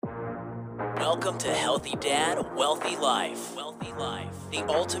Welcome to Healthy Dad, Wealthy Life. Wealthy Life, the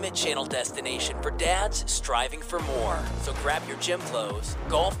ultimate channel destination for dads striving for more. So grab your gym clothes,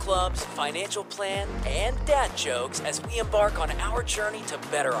 golf clubs, financial plan, and dad jokes as we embark on our journey to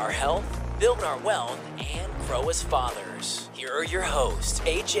better our health, build our wealth, and grow as fathers. Here are your hosts,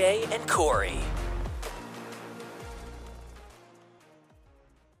 AJ and Corey.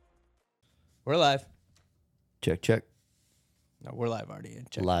 We're live. Check, check. No, we're live already.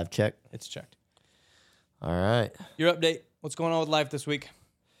 Check. Live check. It's checked. All right. Your update. What's going on with life this week?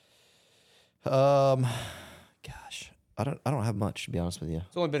 Gosh, I don't have much, to be honest with you.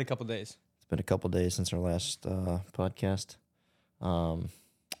 It's only been a couple days. It's been a couple days since our last podcast.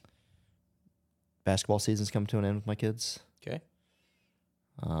 Basketball season's come to an end with my kids. Okay.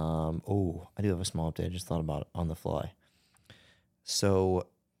 I do have a small update. I just thought about it on the fly. So,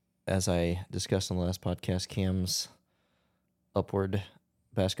 as I discussed on the last podcast, Cam's upward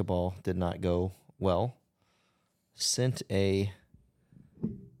basketball did not go well. Sent a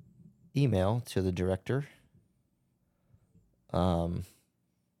email to the director,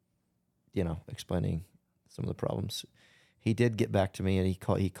 explaining some of the problems. He did get back to me, and he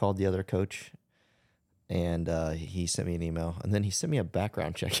called the other coach, and he sent me an email, and then he sent me a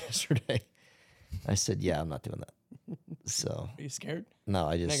background check yesterday. I said, "Yeah, I'm not doing that." So, are you scared? No,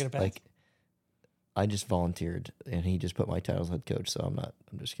 I just volunteered, and he just put my title as head coach. So I'm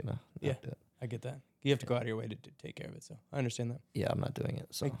just gonna do it. I get that. You have to go out of your way to take care of it. So I understand that. Yeah, I'm not doing it.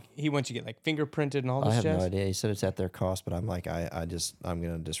 So he wants you to get fingerprinted and all this. I have jazz? no idea. He said it's at their cost, but I'm like, I'm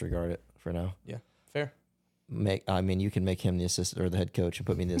gonna disregard it for now. Yeah, fair. You can make him the assistant or the head coach and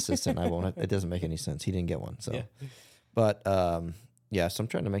put me in the assistant. I won't. It doesn't make any sense. He didn't get one. So, yeah. But So I'm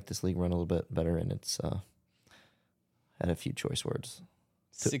trying to make this league run a little bit better, and it's had a few choice words.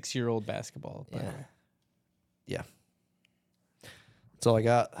 6-year-old basketball. Yeah. That's all I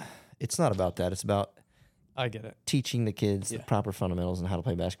got. It's not about that. It's about I get it. Teaching the kids the proper fundamentals and how to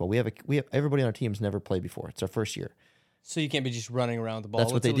play basketball. We have everybody on our team's never played before. It's our first year. So you can't be just running around the ball.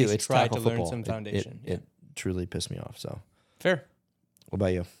 That's what they do. It's try tackle to football. learn some foundation. It truly pissed me off. So fair. What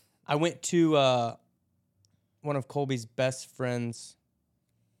about you? I went to one of Colby's best friends.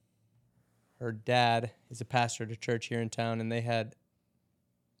 Her dad is a pastor at a church here in town, and they had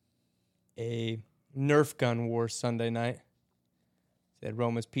a Nerf gun war Sunday night. They had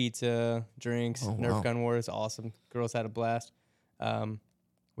Roma's Pizza, drinks, Nerf gun war. It's awesome. Girls had a blast.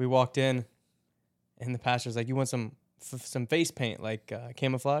 We walked in, and the pastor's like, "You want some face paint, like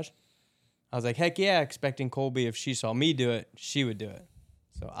camouflage?" I was like, "Heck yeah!" Expecting Colby, if she saw me do it, she would do it.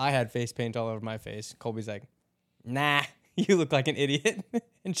 So I had face paint all over my face. Colby's like, "Nah, you look like an idiot,"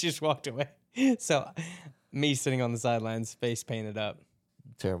 and she just walked away. So me sitting on the sidelines, face painted up.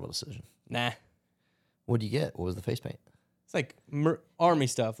 Terrible decision. Nah. What did you get? What was the face paint? It's like army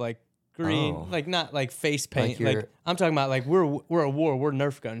stuff, like green, like not like face paint. Like I'm talking about like we're a war, we're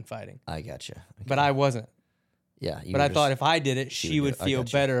Nerf gun fighting. I gotcha. Okay. But I wasn't. Yeah. But I thought if I did it, she would feel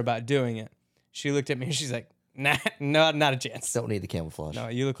better about doing it. She looked at me and she's like, "Nah, no, not a chance. Don't need the camouflage." No,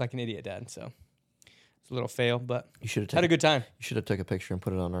 you look like an idiot, Dad. So it's a little fail, but you should have had a good time. You should have took a picture and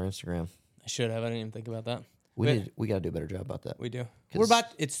put it on our Instagram. I should have. I didn't even think about that. We got to do a better job about that. We do.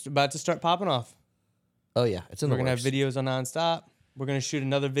 It's about to start popping off. Oh yeah, it's in the works. We're gonna have videos on nonstop. We're gonna shoot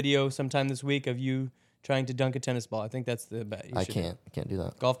another video sometime this week of you trying to dunk a tennis ball. I think that's the bet. I can't do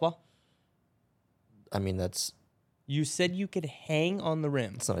that. Golf ball? I mean, that's. You said you could hang on the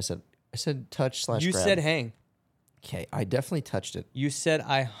rim. That's not what I said. I said touch / grab. You said hang. Okay, I definitely touched it. You said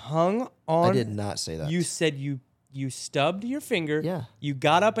I hung on. I did not say that. You said you stubbed your finger. Yeah. You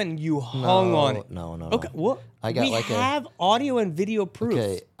got up and you hung on it. No. Okay. Well, we have audio and video proof.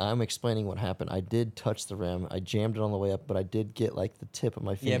 Okay, I'm explaining what happened. I did touch the rim. I jammed it on the way up, but I did get like the tip of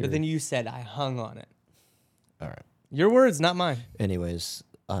my finger. Yeah, but then you said I hung on it. All right. Your words, not mine. Anyways,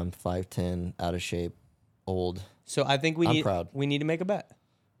 I'm 5'10", out of shape, old. So I think we need to make a bet.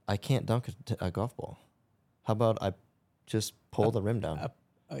 I can't dunk a golf ball. How about I just pull the rim down?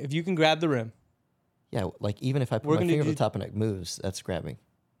 If you can grab the rim. Yeah, like even if I put my finger on the top and it moves, that's grabbing.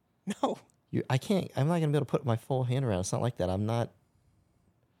 No. I can't. I'm not going to be able to put my full hand around. It's not like that. I'm not.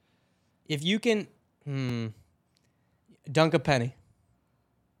 If you can dunk a penny.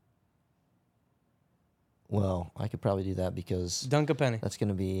 Well, I could probably do that because dunk a penny. That's going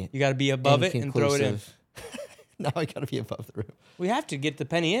to be. You got to be above it and throw it in. No, I got to be above the rim. We have to get the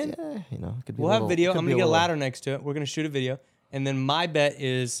penny in. Yeah, it could be. We'll have video. I'm going to get a ladder next to it. We're going to shoot a video, and then my bet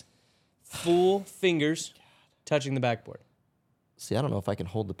is full fingers touching the backboard. See, I don't know if I can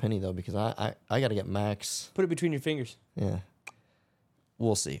hold the penny though because I got to get max. Put it between your fingers. Yeah.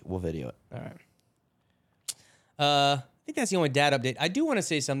 We'll see. We'll video it. All right. think that's the only dad update. I do want to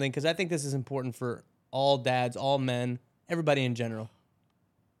say something because I think this is important for all dads, all men, everybody in general.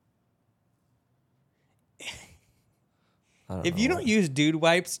 If you don't use dude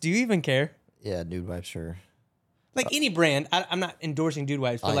wipes, do you even care? Yeah, dude wipes are... Like any brand, I'm not endorsing dude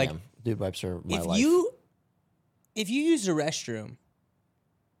wipes, but like... Dude wipes are my life. If you use the restroom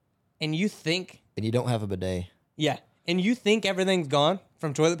and you think... And you don't have a bidet. Yeah, and you think everything's gone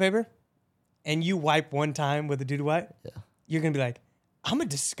from toilet paper and you wipe one time with a dude wipe, you're going to be like, I'm a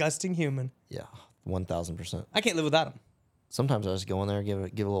disgusting human. Yeah, 1,000%. I can't live without them. Sometimes I just go in there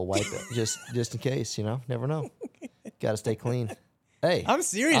and give a little wipe just in case, Never know. Got to stay clean. Hey, I'm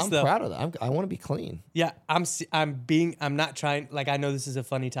serious though. I'm proud of that. I want to be clean. Yeah, I'm not trying, like, I know this is a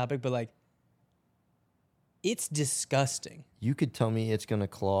funny topic, but like, it's disgusting. You could tell me it's going to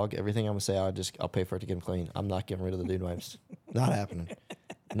clog everything. I'm going to say, I'll pay for it to get them clean. I'm not getting rid of the dude wipes. Not happening.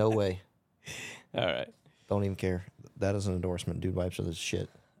 No way. All right. Don't even care. That is an endorsement. Dude wipes are the shit.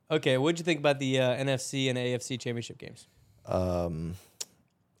 Okay, what'd you think about the NFC and AFC championship games?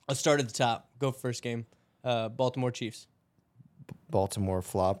 Let's start at the top. Go first game. Baltimore Chiefs. Baltimore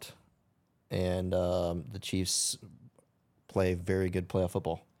flopped, and the Chiefs play very good playoff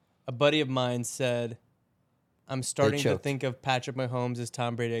football. A buddy of mine said, I'm starting to think of Patrick Mahomes as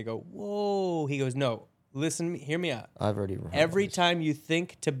Tom Brady. I go, whoa. He goes, no, listen, hear me out. I've already heard Every time you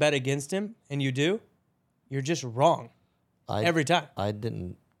think to bet against him, and you do, you're just wrong. Every time. I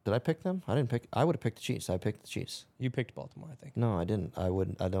didn't. Did I pick them? I didn't pick. I would have picked the Chiefs. I picked the Chiefs. You picked Baltimore, I think. No, I didn't. I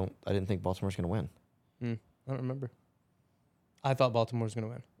didn't think Baltimore's going to win. I don't remember. I thought Baltimore was going to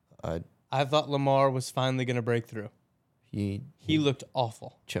win. I I thought Lamar was finally going to break through. He looked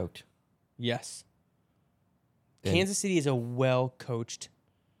awful. Choked. Yes. And Kansas City is a well-coached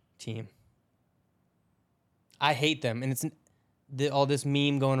team. I hate them. And it's all this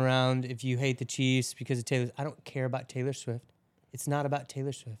meme going around, if you hate the Chiefs because of Taylor. I don't care about Taylor Swift. It's not about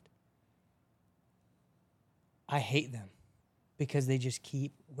Taylor Swift. I hate them because they just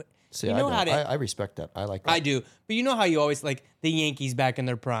keep... See, I respect that. I like that. I do. But you know how you always like the Yankees back in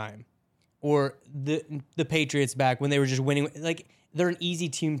their prime or the Patriots back when they were just winning. Like, they're an easy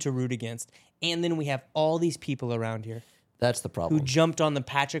team to root against. And then we have all these people around here. That's the problem. Who jumped on the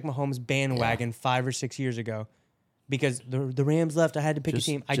Patrick Mahomes bandwagon 5 or 6 years ago because the Rams left. I had to pick a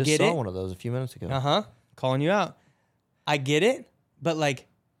team. I get it. Just saw one of those a few minutes ago. Calling you out. I get it. But, like,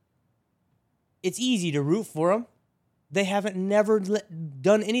 it's easy to root for them. They haven't never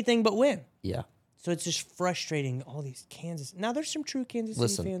done anything but win. Yeah. So it's just frustrating, all these Kansas. Now, there's some true Kansas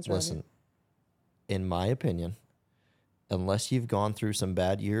City fans around here. In my opinion, unless you've gone through some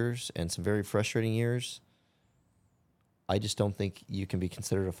bad years and some very frustrating years, I just don't think you can be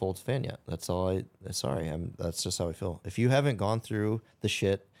considered a Folds fan yet. That's all that's just how I feel. If you haven't gone through the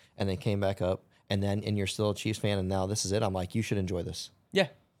shit and then came back up and you're still a Chiefs fan and now this is it, I'm like, you should enjoy this. Yeah.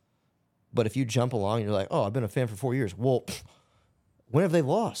 But if you jump along and you're like, oh, I've been a fan for 4 years. Well, when have they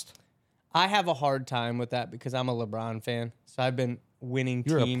lost? I have a hard time with that because I'm a LeBron fan. So I've been winning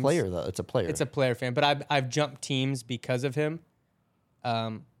teams. You're a player, though. It's a player. It's a player fan. But I've jumped teams because of him.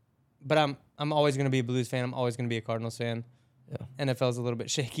 But I'm always going to be a Blues fan. I'm always going to be a Cardinals fan. Yeah. NFL's a little bit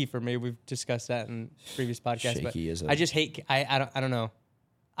shaky for me. We've discussed that in previous podcasts. I just hate. I don't know.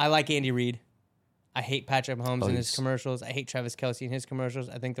 I like Andy Reid. I hate Patrick Mahomes and his commercials. I hate Travis Kelce and his commercials.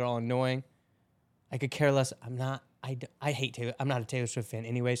 I think they're all annoying. I could care less. I hate Taylor. I'm not a Taylor Swift fan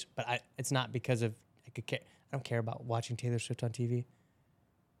anyways, but it's not because of I could care. I don't care about watching Taylor Swift on TV.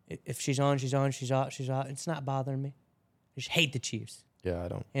 If she's on, she's on. She's off, she's off. It's not bothering me. I just hate the Chiefs. Yeah, I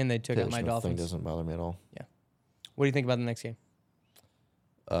don't. And they took out my Dolphins. Thing doesn't bother me at all. Yeah. What do you think about the next game?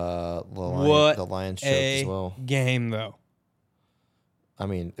 The Lions choked as well. Game though. I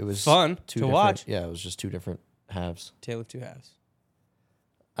mean, it was fun to watch. Yeah, it was just two different halves. Tale of two halves.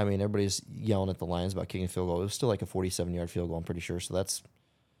 I mean, everybody's yelling at the Lions about kicking a field goal. It was still like a 47-yard field goal, I'm pretty sure. So that's,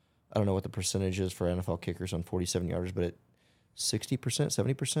 I don't know what the percentage is for NFL kickers on 47-yarders, but 60%,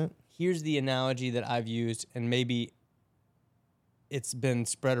 70%? Here's the analogy that I've used, and maybe it's been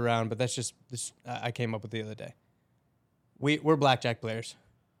spread around, but that's just this. I came up with the other day. We're blackjack players.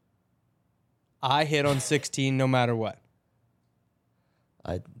 I hit on 16 no matter what.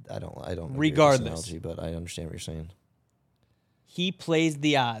 I don't regardless agree with this analogy, but I understand what you're saying. He plays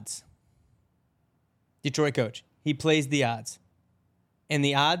the odds. Detroit coach. He plays the odds. And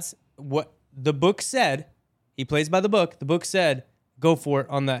the odds, what the book said, he plays by the book. The book said, go for it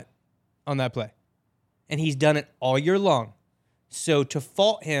on that play. And he's done it all year long. So to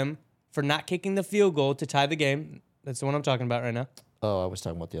fault him for not kicking the field goal to tie the game, that's the one I'm talking about right now. Oh, I was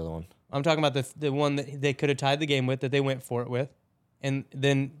talking about the other one. I'm talking about the one that they could have tied the game with, that they went for it with. And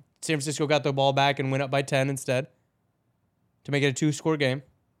then San Francisco got the ball back and went up by 10 instead. to make it a 2-score game.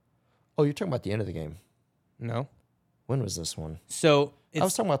 Oh, you're talking about the end of the game. No. When was this one? So I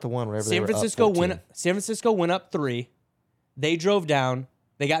was talking about the one wherever San Francisco went up 3. They drove down.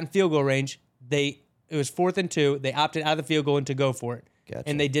 They got in field goal range. It was 4th and 2. They opted out of the field goal and to go for it. Gotcha.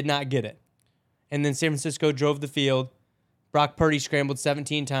 And they did not get it. And then San Francisco drove the field. Brock Purdy scrambled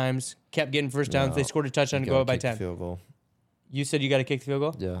 17 times, kept getting first downs. They scored a touchdown to go up by 10. Field goal. You said you got to kick the field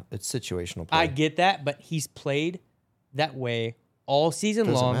goal? Yeah, it's situational play. I get that, but he's played that way all season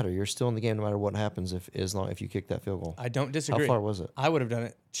long. Doesn't matter. You're still in the game no matter what happens if you kick that field goal. I don't disagree. How far was it? I would have done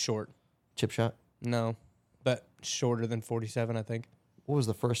it short. Chip shot? No, but shorter than 47, I think. What was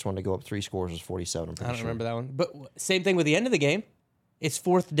the first one to go up 3 scores? Was 47. I'm pretty I don't sure. remember that one. But same thing with the end of the game. It's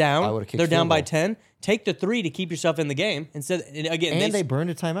 4th down. I would've kicked They're down field by goal. 10. Take the 3 to keep yourself in the game. Instead, again, And they burned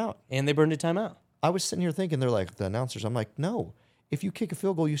a timeout. they burned a timeout. I was sitting here thinking, they're like, the announcers, I'm like, no. If you kick a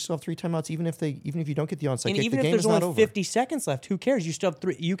field goal, you still have 3 timeouts, even if you don't get the onside And kick, even the if game there's is not only over. 50 seconds left, who cares? You still have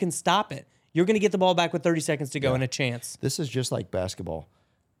 3. You can stop it. You're going to get the ball back with 30 seconds to go and a chance. This is just like basketball.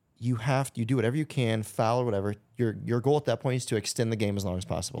 You do whatever you can, foul or whatever. Your goal at that point is to extend the game as long as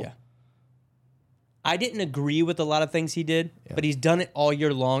possible. Yeah. I didn't agree with a lot of things he did, but he's done it all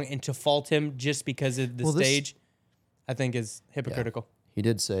year long, and to fault him just because of the stage, I think is hypocritical. He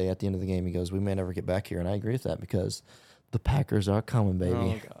did say at the end of the game, he goes, we may never get back here, and I agree with that because the Packers are coming, baby.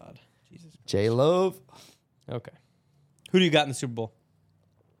 Oh, God. Jesus Christ. J-Love. Okay. Who do you got in the Super Bowl?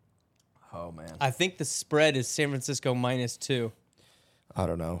 Oh, man. I think the spread is San Francisco -2. I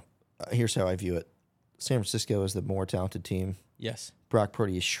don't know. Here's how I view it. San Francisco is the more talented team. Yes. Brock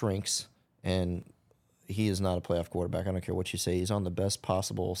Purdy shrinks, and he is not a playoff quarterback. I don't care what you say. He's on the best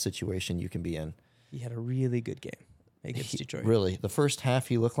possible situation you can be in. He had a really good game against Detroit. Really. The first half,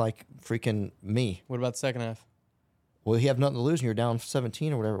 he looked like freaking me. What about the second half? Well, you have nothing to lose, and you're down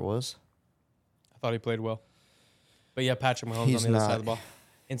 17 or whatever it was. I thought he played well. But yeah, Patrick Mahomes He's on the other side not. of the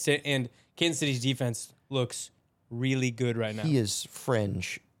ball. And Kansas City's defense looks really good right now. He is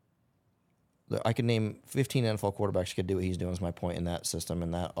fringe. I could name 15 NFL quarterbacks who could do what he's doing, is my point, in that system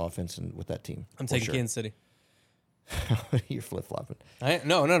and that offense and with that team. I'm taking Kansas City. You're flip-flopping.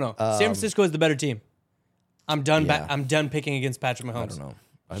 No. San Francisco is the better team. I'm done. Yeah. I'm done picking against Patrick Mahomes. I don't know.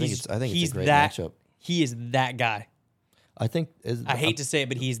 I think it's a great that, matchup. He is that guy. I think I hate to say it,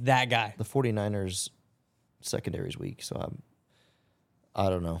 but he's that guy. the 49ers secondary is weak, so I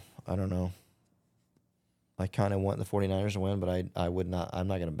don't know. I kind of want the 49ers to win, but I would not. I'm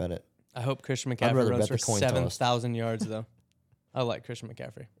not going to bet it. I hope Christian I'd McCaffrey rather runs bet for the coin toss. 7,000 yards, though. I like Christian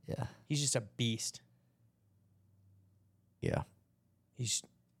McCaffrey. Yeah. He's just a beast. Yeah. He's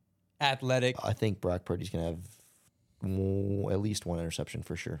athletic. I think Brock Purdy's going to have at least 1 interception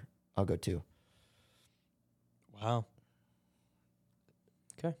for sure. I'll go 2. Wow.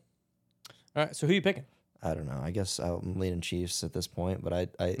 Okay. All right. So who are you picking? I don't know. I guess I'm leaning Chiefs at this point, but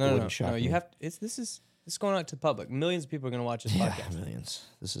it No. wouldn't shock me. You have. This is going out to the public. Millions of people are going to watch this Yeah, podcast. millions.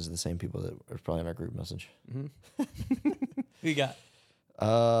 This is the same people that are probably in our group message. Who you got?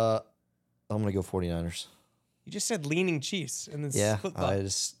 I'm going to go 49ers. You just said leaning Chiefs and then Yeah, flip I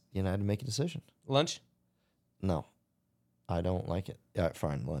just, I had to make a decision. Lunch? No, I don't like it. Yeah,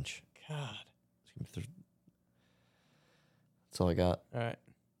 fine, lunch. God. That's all I got. All right.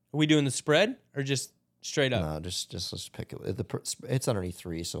 Are we doing the spread or just straight up? No, just let's pick it. It's underneath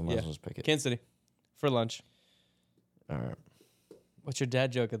 3, so might as well just pick it. Kansas City for lunch. All right. What's your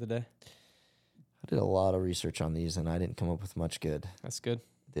dad joke of the day? I did a lot of research on these, and I didn't come up with much good. That's good.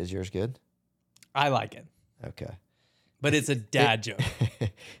 Is yours good? I like it. Okay. But it's a dad joke.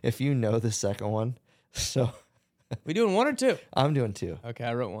 If you know the second one, so We doing 1 or 2? I'm doing 2. Okay,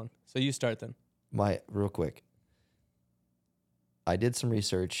 I wrote 1. So you start then. Real quick. I did some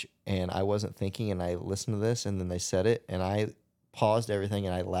research, and I wasn't thinking, and I listened to this, and then they said it, and I paused everything,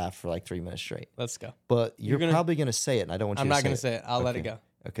 and I laughed for like 3 minutes straight. Let's go. But you're probably going to say it, and I don't want you I'm to say it. not going to say it. I'll let it go.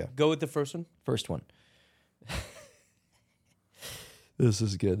 Okay. Go with the first one. First one. This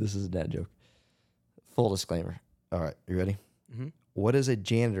is good. This is a dad joke. Full disclaimer. All right. You ready? Mm-hmm. What does a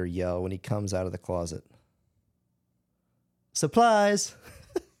janitor yell when he comes out of the closet? Supplies.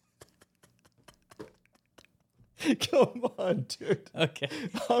 Come on, dude. Okay.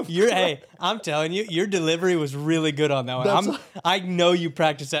 Hey, I'm telling you, your delivery was really good on that one. I know you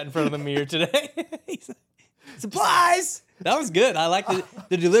practiced that in front of the mirror today. Supplies. That was good. I like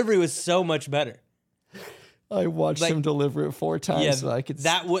the delivery was so much better. I watched him deliver it 4 times. Yeah, so I could.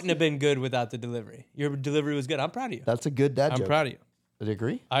 that wouldn't have been good without the delivery. Your delivery was good. I'm proud of you. That's a good dad joke. I'm proud of you. Did you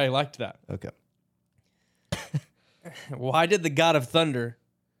agree? I liked that. Okay. Why did the God of Thunder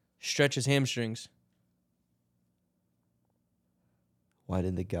stretch his hamstrings? Why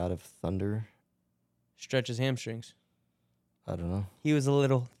did the God of Thunder Stretch his hamstrings. I don't know. He was a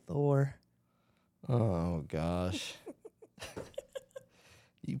little Thor. Oh, gosh.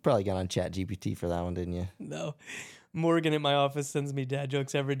 You probably got on ChatGPT for that one, didn't you? No. Morgan at my office sends me dad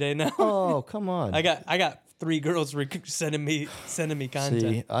jokes every day now. Oh, come on. I got 3 girls sending me content.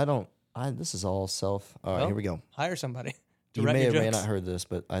 See, this is all self. All right, Well, here we go. Hire somebody to You write may me or may jokes. not heard this,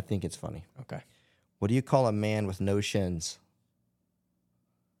 but I think it's funny. Okay. What do you call a man with no shins?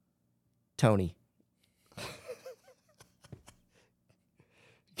 Tony.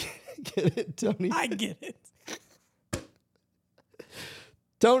 Get it, Tony? I get it.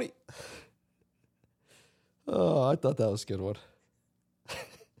 Tony. Oh, I thought that was a good one.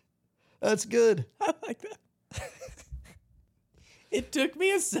 That's good. I like that. It took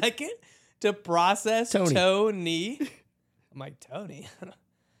me a second to process Tony. I'm like, Tony?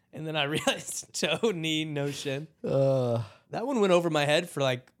 And then I realized Tony, no shin. That one went over my head for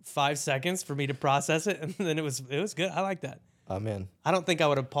like 5 seconds for me to process it, and then it was good. I like that. I'm in. I don't think I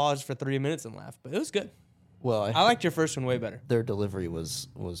would have paused for 3 minutes and laughed, but it was good. Well, I liked your first one way better. Their delivery was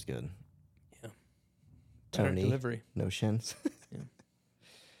good. Yeah. Better Tony, delivery. no shins. Yeah.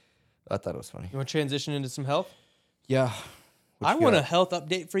 I thought it was funny. You want to transition into some health? Yeah. I want a health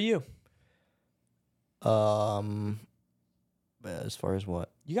update for you. As far as what?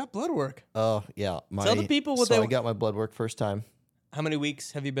 You got blood work. Oh, yeah. Tell the people what I got my blood work first time. How many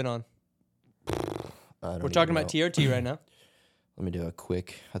weeks have you been on? We're We're talking about TRT right now. Let me do a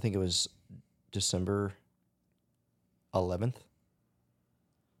quick. I think it was December 11th,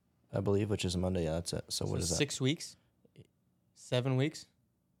 I believe, which is a Monday. Yeah, that's it. So what is that? 6 weeks? 7 weeks?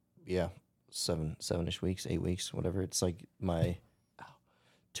 Yeah, 7-ish weeks, 8 weeks, whatever. It's like my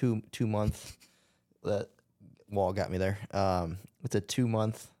 2 month. That wall got me there. It's a 2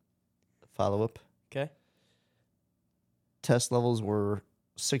 month follow up. Okay. Test levels were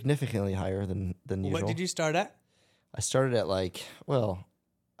significantly higher than usual. What did you start at? I started at I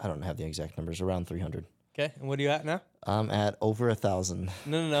don't have the exact numbers, around 300. Okay, and what are you at now? I'm at over 1,000.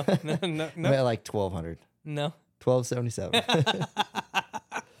 No. I'm at like 1,200. No. 1,277.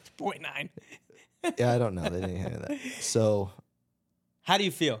 0.9. Yeah, I don't know. They didn't have that. So, How do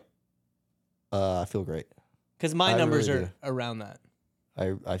you feel? I feel great. Because my I numbers really are do. around that.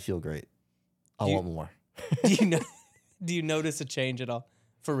 I feel great. I Do you- want more. Do you notice a change at all?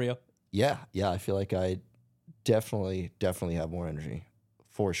 For real? Yeah. I feel like I definitely have more energy,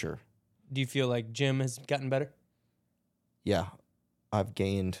 for sure. Do you feel like gym has gotten better? Yeah, I've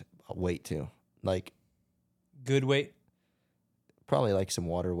gained weight too. Like Good weight? probably like some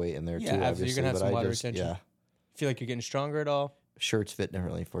water weight in there Yeah, too. absolutely. Obviously, You're gonna have but some I water just, retention. Yeah, Feel like you're getting stronger at all? shirts fit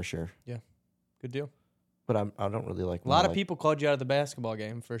differently for sure. Good deal. But I don't really like. A lot of people called you out of the basketball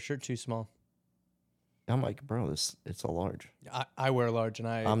game for a shirt too small. I'm like, bro, it's a large. I wear a large, and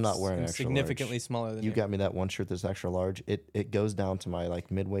I'm not wearing am an extra significantly large. smaller than You got me that one shirt that's extra large. It goes down to my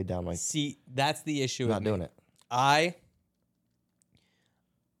like midway down my. See, that's the issue. Not with me. doing it.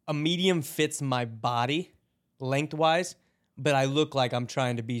 A medium fits my body lengthwise, but I look like I'm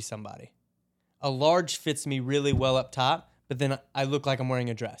trying to be somebody. A large fits me really well up top, but then I look like I'm wearing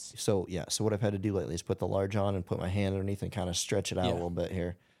a dress. So yeah. So what I've had to do lately is put the large on and put my hand underneath and kind of stretch it out a little bit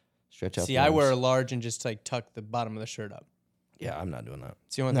here. Stretch out. See, the I wear a arms. large and just like tuck the bottom of the shirt up. Yeah, I'm not doing that.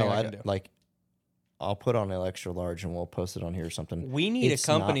 It's the only thing I can do. Like, I'll put on an extra large and we'll post it on here or something. We need It's a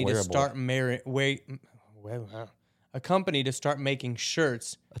company not to wearable. start a company to start making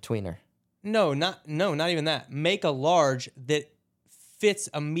shirts. A tweener. No, not even that. Make a large that fits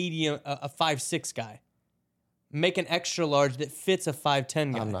a medium, a 5'6" guy. Make an extra large that fits a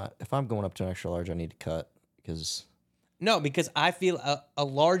 5'10" guy. I'm not. If I'm going up to an extra large, I need to cut because. No, because I feel a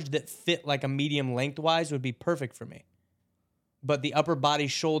large that fit like a medium lengthwise would be perfect for me. But the upper body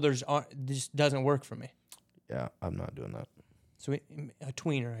shoulders just doesn't work for me. Yeah, I'm not doing that. So a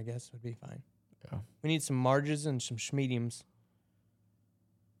tweener, I guess, would be fine. Yeah. We need some marges and some schmediums.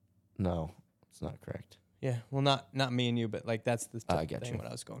 No, it's not correct. Yeah, well, not me and you, but like that's the I get thing you. what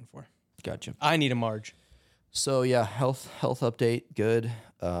I was going for. Gotcha. I need a marge. So yeah, health update, good.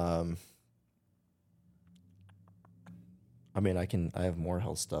 I mean, I have more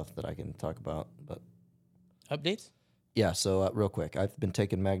health stuff that I can talk about, but Updates? yeah. So real quick, I've been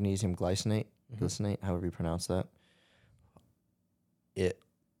taking magnesium glycinate, however you pronounce that.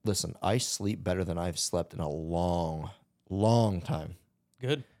 Listen, I sleep better than I've slept in a long, long time.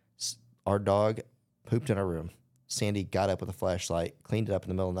 Good. Our dog pooped in our room. Sandy got up with a flashlight, cleaned it up in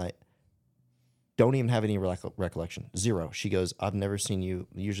the middle of the night. Don't even have any recollection. Zero. She goes, I've never seen you.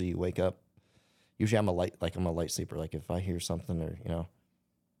 Usually you wake up. Usually I'm a light sleeper. Like if I hear something or,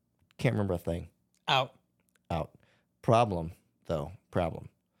 can't remember a thing. Out. Problem.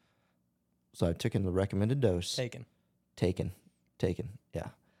 So I took in the recommended dose. Taken. Taken. Yeah.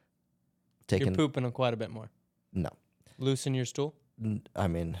 You're pooping quite a bit more. No. Loosen your stool? I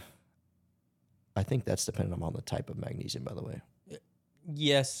mean, I think that's dependent on the type of magnesium, by the way.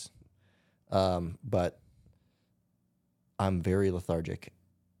 Yes. But I'm very lethargic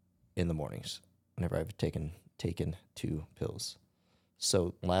in the mornings whenever I've taken 2 pills.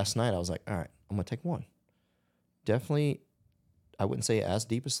 So last night I was like, all right, I'm going to take 1. Definitely, I wouldn't say as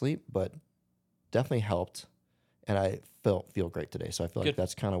deep a sleep, but definitely helped. And I feel great today. So I feel like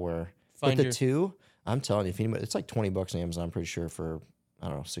that's kind of where, with the 2, I'm telling you, if anybody, it's like $20 on Amazon, I'm pretty sure, for, I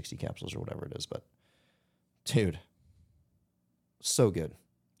don't know, 60 capsules or whatever it is. But dude, so good.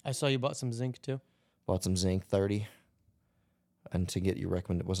 I saw you bought some zinc too. Bought some zinc, 30. And to get you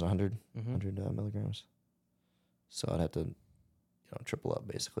recommended, was it 100? 100 milligrams. So I'd have to, triple up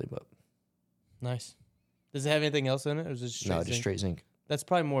basically. But nice. Does it have anything else in it, or is it just straight zinc? Just straight zinc. That's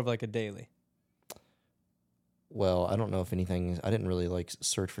probably more of like a daily. Well, I don't know if anything. I didn't really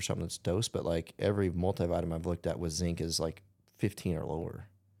search for something that's dosed, but every multivitamin I've looked at with zinc is 15 or lower.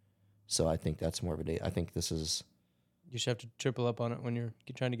 So I think that's more of a day. I think this is. You should have to triple up on it when you're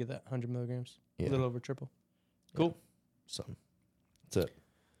trying to get that 100 milligrams. Yeah. A little over triple. Cool. Yeah. So that's it.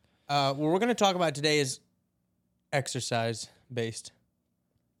 What we're going to talk about today is exercise based.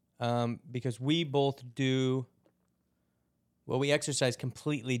 Because we both do. Well, we exercise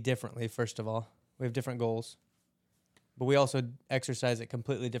completely differently. First of all, we have different goals. But we also exercise at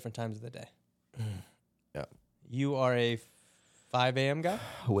completely different times of the day. Yeah. You are a 5 a.m. guy?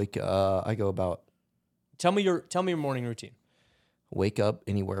 I go about. Tell me your morning routine. Wake up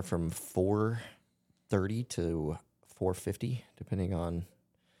anywhere from 4:30 to 4:50, depending on.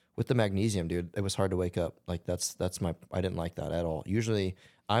 With the magnesium, dude, it was hard to wake up. That's my. I didn't like that at all. Usually,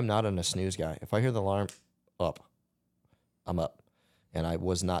 I'm not a snooze guy. If I hear the alarm, I'm up, and I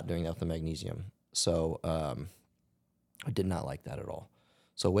was not doing that with the magnesium. So I did not like that at all.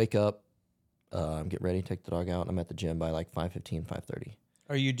 So wake up, get ready, take the dog out. I'm at the gym by 5:15, 5:30.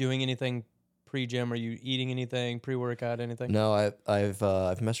 Are you doing anything pre-gym? Are you eating anything, pre-workout, anything? No,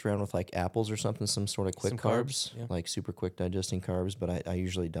 I've messed around with apples or something, some sort of quick carbs, yeah. Super quick digesting carbs, but I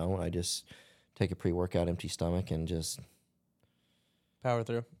usually don't. I just take a pre-workout empty stomach and just power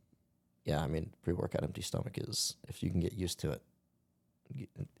through. Yeah, I mean, pre-workout empty stomach is, if you can get used to it,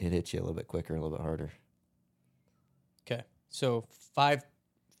 it hits you a little bit quicker, a little bit harder. Okay, so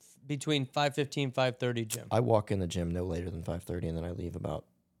between 5:15, 5:30 gym. I walk in the gym no later than 5:30, and then I leave about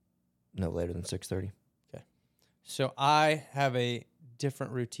no later than 6:30. Okay, so I have a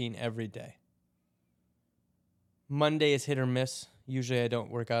different routine every day. Monday is hit or miss. Usually I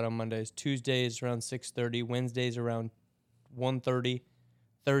don't work out on Mondays. Tuesdays around 6:30. Wednesdays around 1:30.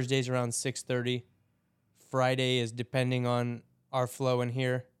 Thursdays around 6:30. Friday is depending on our flow in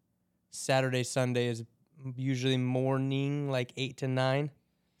here. Saturday, Sunday is usually morning, 8 to 9.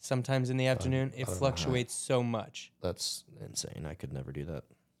 Sometimes in the afternoon. It fluctuates so much. That's insane. I could never do that.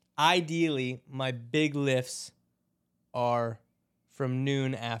 Ideally, my big lifts are from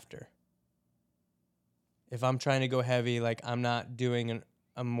noon after. If I'm trying to go heavy, I'm not doing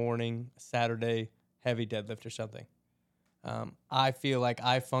a morning Saturday heavy deadlift or something. I feel like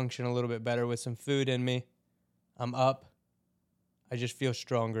I function a little bit better with some food in me. I'm up. I just feel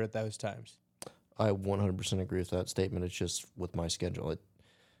stronger at those times. I 100% agree with that statement. It's just with my schedule.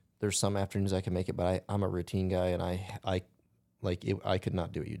 There's some afternoons I can make it, but I'm a routine guy, and I could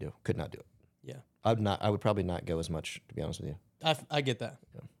not do what you do. Could not do it. Yeah. I would probably not go as much, to be honest with you. I get that.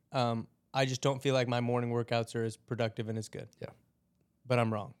 Yeah. I just don't feel like my morning workouts are as productive and as good. Yeah. But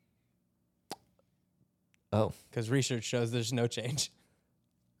I'm wrong. Oh. Because research shows there's no change.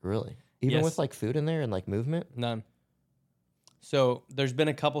 Really? Even with food in there and movement? None. So there's been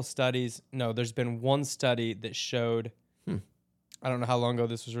a couple studies. No, there's been one study that showed, I don't know how long ago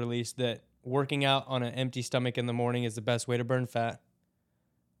this was released, that working out on an empty stomach in the morning is the best way to burn fat.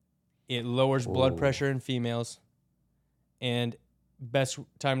 It lowers blood pressure in females. And best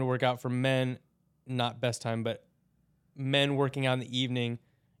time to work out for men, not best time, but men working out in the evening,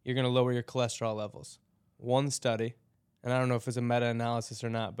 you're going to lower your cholesterol levels. One study, and I don't know if it's a meta-analysis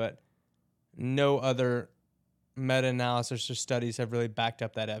or not, but no other meta-analysis or studies have really backed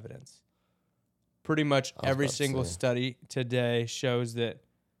up that evidence. Pretty much every single study today shows that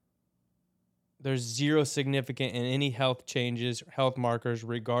there's zero significant in any health changes, health markers,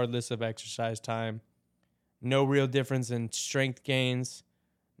 regardless of exercise time. No real difference in strength gains.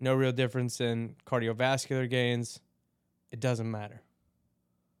 No real difference in cardiovascular gains. It doesn't matter.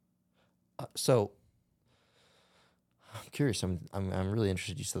 So I'm curious. I'm really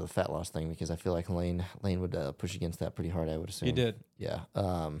interested you said the fat loss thing, because I feel like Lane would push against that pretty hard, I would assume. He did. Yeah.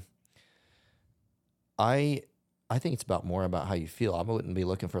 I I think it's more about how you feel. I wouldn't be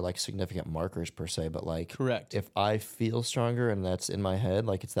looking for like significant markers per se, but like Correct. if I feel stronger and that's in my head,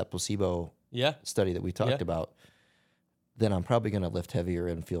 like it's that placebo study that we talked about, then I'm probably going to lift heavier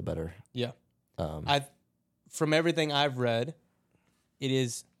and feel better. Yeah. From everything I've read, it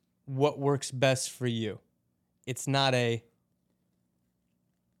is what works best for you. It's not if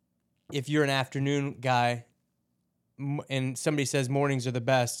you're an afternoon guy and somebody says mornings are the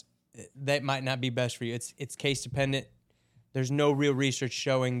best, that might not be best for you. It's case dependent. There's no real research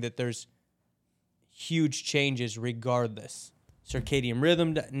showing that there's huge changes regardless. Circadian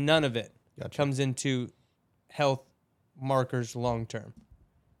rhythm, none of it comes into health markers long term.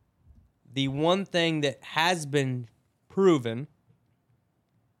 The one thing that has been proven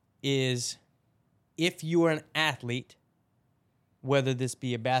is if you are an athlete, whether this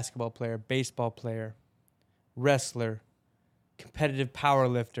be a basketball player, baseball player, wrestler, competitive power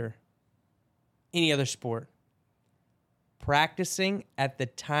lifter, any other sport, practicing at the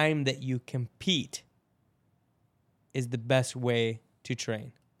time that you compete is the best way to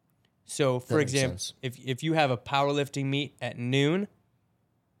train. So, for example, if you have a powerlifting meet at noon,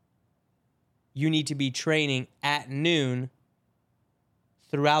 you need to be training at noon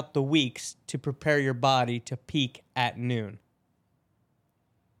throughout the weeks to prepare your body to peak at noon.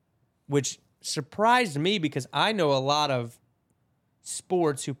 Which surprised me because I know a lot of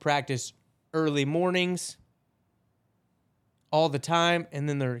sports who practice early mornings all the time, and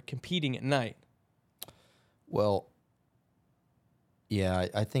then they're competing at night. Well, yeah,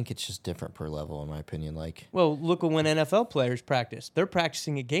 I think it's just different per level, in my opinion. Well, look at when NFL players practice. They're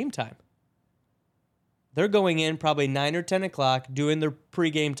practicing at game time. They're going in probably 9 or 10 o'clock, doing their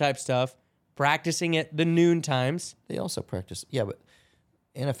pregame type stuff, practicing at the noon times. They also practice, but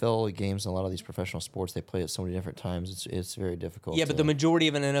NFL games and a lot of these professional sports, they play at so many different times. It's very difficult. Yeah, but the majority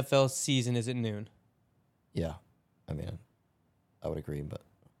of an NFL season is at noon. Yeah, I mean, I would agree, but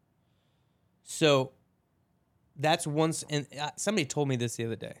so that's once. And somebody told me this the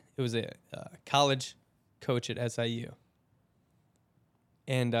other day. It was a college coach at SIU,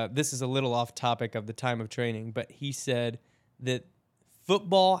 and this is a little off topic of the time of training, but he said that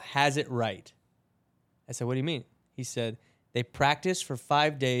football has it right. I said, "What do you mean?" He said, they practice for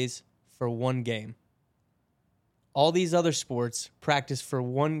 5 days for one game. All these other sports practice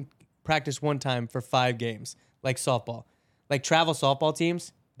one time for 5 games, like softball. Like travel softball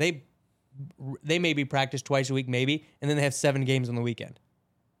teams, they maybe practice twice a week, maybe, and then they have 7 games on the weekend.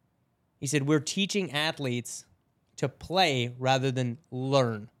 He said, we're teaching athletes to play rather than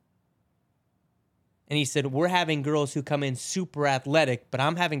learn. And he said, we're having girls who come in super athletic, but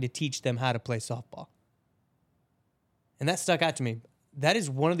I'm having to teach them how to play softball. And that stuck out to me. That is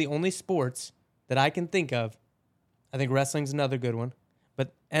one of the only sports that I can think of. I think wrestling's another good one.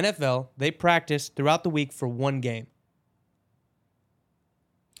 But NFL, they practice throughout the week for one game.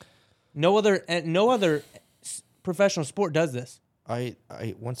 No other professional sport does this. I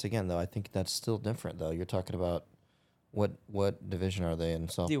once again though, I think that's still different though. You're talking about what division are they in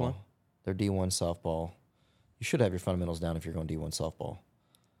softball? D1. They're D1 softball. You should have your fundamentals down if you're going D1 softball.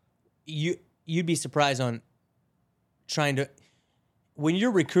 You'd be surprised on trying to, when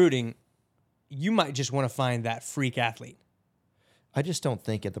you're recruiting, you might just want to find that freak athlete. I just don't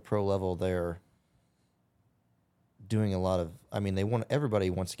think at the pro level they're doing a lot of, everybody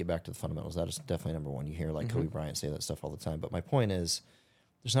wants to get back to the fundamentals. That is definitely number one. You hear Kobe Bryant say that stuff all the time. But my point is,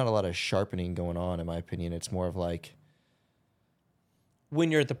 there's not a lot of sharpening going on, in my opinion. It's more of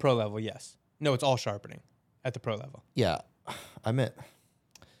when you're at the pro level, yes. No, it's all sharpening at the pro level. Yeah.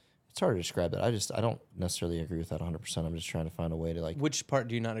 It's hard to describe that. I don't necessarily agree with that 100%. I'm just trying to find a way to Which part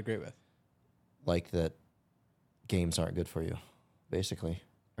do you not agree with? That games aren't good for you, basically.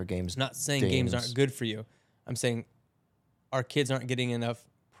 Or games. I'm not saying games aren't good for you. I'm saying our kids aren't getting enough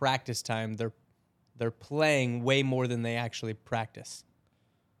practice time. They're playing way more than they actually practice.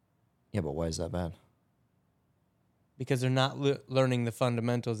 Yeah, but why is that bad? Because they're not learning the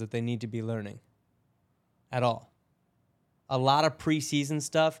fundamentals that they need to be learning at all. A lot of preseason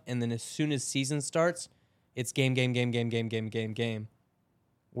stuff, and then as soon as season starts, it's game.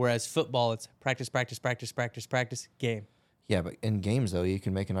 Whereas football, it's practice, game. Yeah, but in games, though, you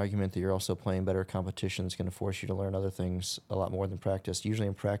can make an argument that you're also playing better competition. It's going to force you to learn other things a lot more than practice. Usually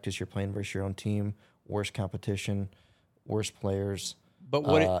in practice, you're playing versus your own team, worse competition, worse players. But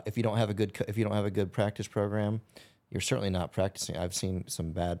what if you don't have a good practice program, you're certainly not practicing. I've seen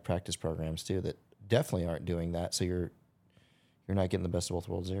some bad practice programs too that definitely aren't doing that. So you're not getting the best of both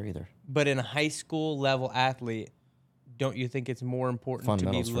worlds there either. But in a high school level athlete, don't you think it's more important to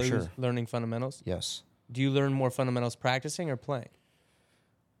be sure. learning fundamentals? Yes. Do you learn more fundamentals practicing or playing?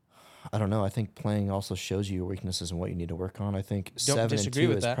 I don't know. I think playing also shows you your weaknesses and what you need to work on. I think Don't 7 and disagree 2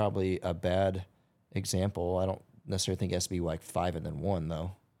 with is that. probably a bad example. I don't necessarily think it has to be like 5 and then 1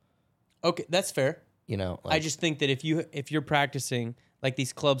 though. Okay, that's fair. You know, I just think that if you're practicing, like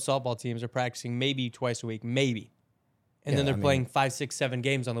these club softball teams are practicing maybe twice a week, maybe, and then Yeah, they're playing 5, 6, 7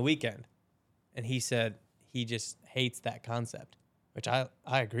 games on the weekend, and he said he just hates that concept, which I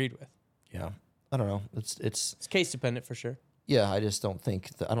agreed with. yeah, I don't know. It's It's case dependent for sure. yeah. I just don't think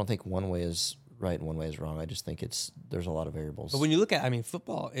I don't think one way is right and one way is wrong. I just think there's a lot of variables. But when you look at, I mean,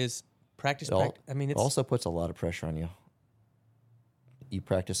 football is practice. I mean, it it's also puts a lot of pressure on you. You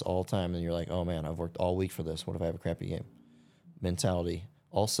practice all the time, and you're like, oh man, I've worked all week for this. What if I have a crappy game? Mentality.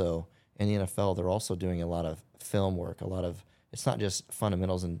 Also, in the NFL, they're also doing a lot of film work. It's not just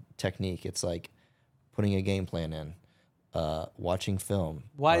fundamentals and technique. It's like putting a game plan in, watching film.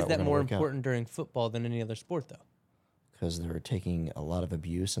 why All is right, we're that gonna more work out. important during football than any other sport, though? Because they're taking a lot of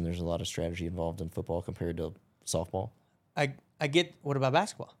abuse, and there's a lot of strategy involved in football compared to softball. I get. What about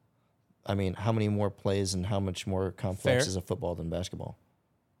basketball? I mean, how many more plays and how much more complex Fair. is a football than basketball?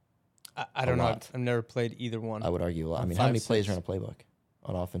 I don't know. lot. I've never played either one. I would argue a lot. I On mean, how many 5, plays 6. are in a playbook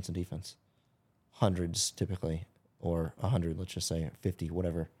on offense and defense? Hundreds typically, or 100, let's just say 50,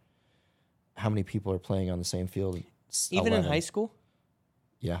 whatever. How many people are playing on the same field? Even in 11. high school.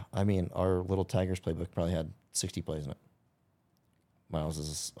 Yeah, I mean, our little Tigers playbook probably had 60 plays in it. Miles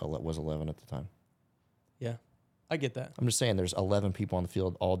was 11 at the time. Yeah, I get that. I'm just saying there's 11 people on the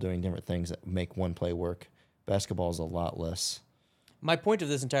field all doing different things that make one play work. Basketball is a lot less. My point of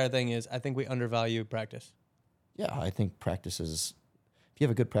this entire thing is I think we undervalue practice. Yeah, I think practice is, if you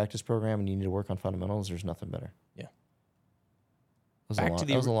have a good practice program and you need to work on fundamentals, there's nothing better. Yeah. That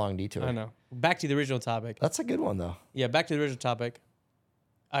was a long detour. I know. Back to the original topic. That's a good one, though. Yeah, back to the original topic.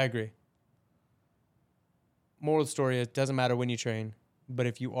 I agree. Moral of the story is it doesn't matter when you train, but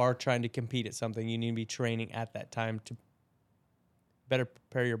if you are trying to compete at something, you need to be training at that time to better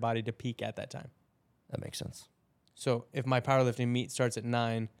prepare your body to peak at that time. That makes sense. So if my powerlifting meet starts at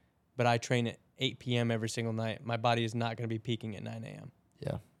 9, but I train at 8 p.m. every single night, my body is not going to be peaking at 9 a.m.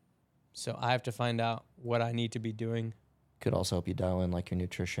 Yeah. So I have to find out what I need to be doing. Could also help you dial in like your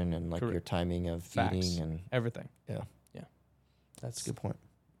nutrition and like Correct. your timing of Facts. eating and Everything. yeah. That's That's a good point.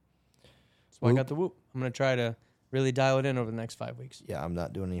 That's why I got the whoop. I'm going to try to really dial it in over the next 5 weeks. Yeah, I'm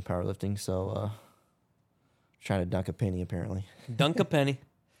not doing any powerlifting, so trying to dunk a penny apparently. Dunk a penny.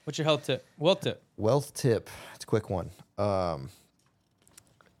 What's your health tip? Wealth tip. Wealth tip. It's a quick one.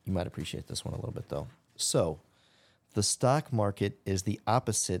 You might appreciate this one a little bit though. So, the stock market is the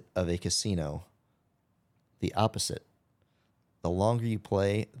opposite of a casino. The opposite. The longer you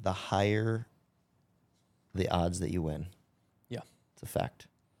play, the higher the odds that you win. Yeah. It's a fact.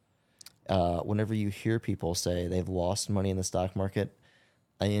 Whenever you hear people say they've lost money in the stock market,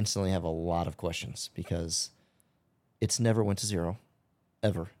 I instantly have a lot of questions because it's never went to zero,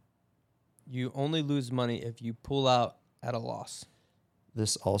 ever. You only lose money if you pull out at a loss.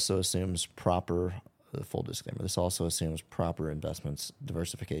 This also assumes proper, full disclaimer, this also assumes proper investments,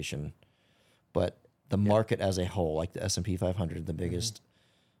 diversification. But the market as a whole, like the S&P 500, the biggest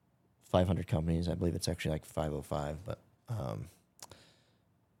 500 companies, I believe it's actually like 505, but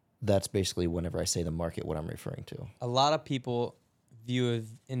that's basically whenever I say the market, what I'm referring to. A lot of people view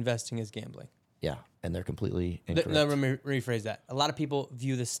investing as gambling. Yeah, and they're completely incorrect. No, let me rephrase that. A lot of people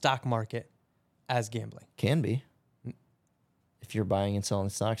view the stock market as gambling. Can be. If you're buying and selling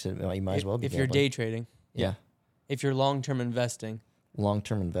stocks, you might as well be If you're gambling. day trading. Yeah. If you're long-term investing.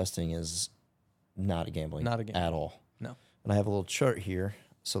 Long-term investing is not a gambling. Not a gambling. At all. No. And I have a little chart here.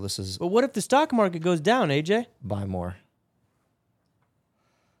 So this is But what if the stock market goes down, AJ? buy more.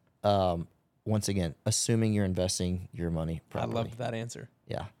 Once again, assuming you're investing your money properly. I love that answer.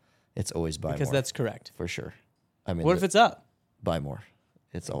 Yeah. It's always buy Because more. that's correct. For sure. I mean, What if it's up? buy more?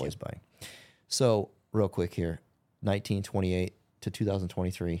 It's always buying. So real quick here, 1928 to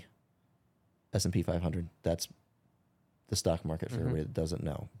 2023, S&P 500. That's the stock market for everybody that doesn't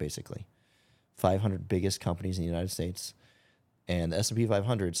know, basically. 500 biggest companies in the United States. And the S&P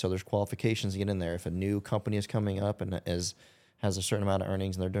 500, so there's qualifications to get in there. If a new company is coming up and has a certain amount of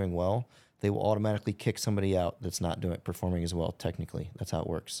earnings and they're doing well, they will automatically kick somebody out that's not performing as well technically. That's how it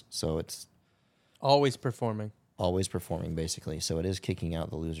works. So it's Always performing. always performing, basically. So it is kicking out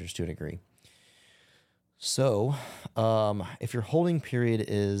the losers to a degree. So if your holding period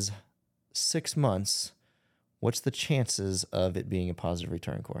is 6 months, what's the chances of it being a positive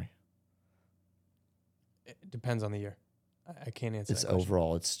return, Corey? It depends on the year. I can't answer It's that question.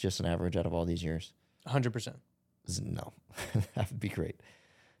 overall. It's just an average out of all these years. 100%. No, that would be great.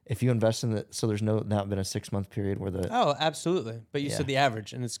 If you invest in it, so there's not been a 6-month period where the Oh, absolutely. But you Yeah. said the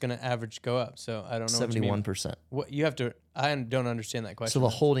average, and it's going to average go up. So I don't know what you mean. 71%. What you have to? I don't understand that question. So the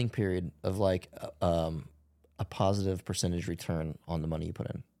holding period of like a positive percentage return on the money you put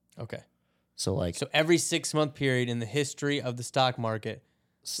in. Okay. So like So every 6-month period in the history of the stock market,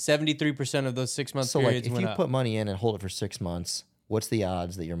 73% of those 6-month periods if went you up. put money in and hold it for 6 months, what's the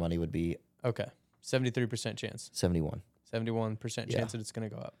odds that your money would be Okay. 73% chance. 71? 71% Yeah. chance that it's going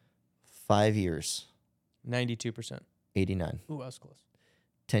to go up. 5 years, 92%. 89. Ooh, I was close.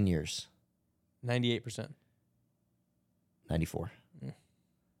 10 years, 98%. 94. Mm.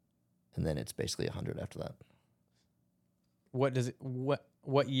 And then it's basically 100 after that.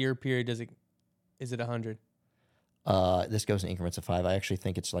 What year period is it 100? This goes in increments of 5. I actually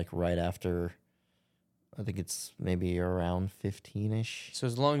think it's like right after. I think it's maybe around 15-ish. So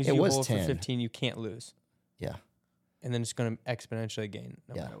as long as It you was hold for 10. 15, you can't lose. Yeah. And then it's going to exponentially gain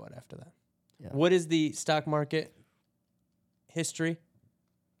no Yeah. matter what after that. Yeah. What is the stock market history?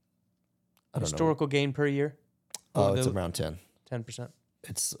 I don't know. Historical gain per year? Oh, it's around 10. 10%.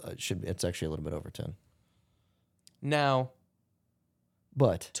 It's actually a little bit over 10. Now,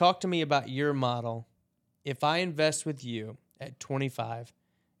 But talk to me about your model. If I invest with you at 25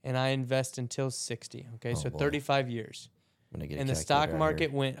 and I invest until 60, okay, so boy. 35 years, I'm gonna get a and the calculator stock out market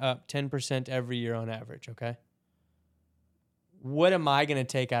here. went up 10% every year on average, okay? What am I going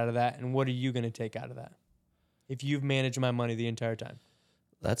to take out of that, and what are you going to take out of that if you've managed my money the entire time?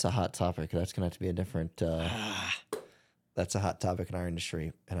 That's a hot topic. That's gonna have to be a different. That's a hot topic in our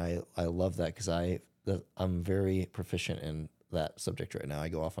industry, and I love that because I'm very proficient in that subject right now. I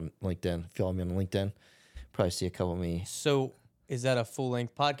go off on LinkedIn. Follow me on LinkedIn. Probably see a couple of me. So is that a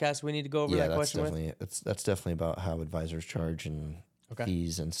full-length podcast we need to go over that question with? That's definitely about how advisors charge and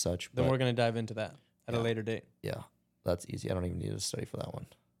fees and such. Then but we're going to dive into that at a later date. yeah, that's easy. I don't even need a study for that one.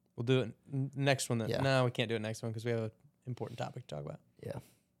 We'll do it next one then. Yeah. No, we can't do it next one because we have an important topic to talk about. Yeah,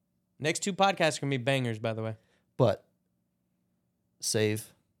 Next 2 podcasts are going to be bangers, by the way. but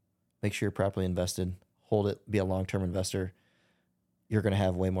save. Make sure you're properly invested. Hold it. Be a long-term investor. You're going to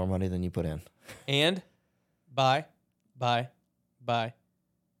have way more money than you put in. And buy,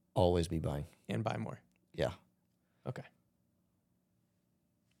 Always be buying. and buy more. Yeah. Okay.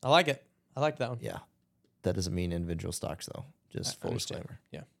 I like it. I like that one. Yeah. That doesn't mean individual stocks, though. Just I full understand. disclaimer.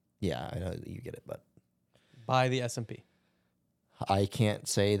 Yeah. Yeah, I know that you get it, but Buy the S&P. I can't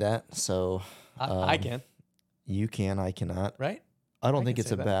say that. So I can, you can, I cannot. right? I don't I think can it's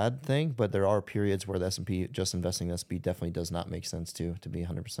say a that. bad thing, but there are periods where the S&P, just investing in the S&P definitely does not make sense to be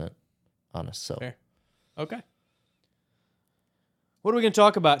 100% honest. So Fair. Okay. What are we going to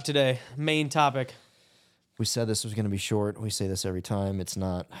talk about today? Main topic. we said this was going to be short. We say this every time. It's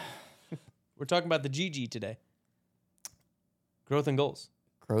not. We're talking about the GG today. Growth and goals.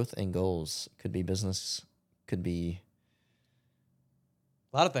 Growth and goals. Could be business. Could be.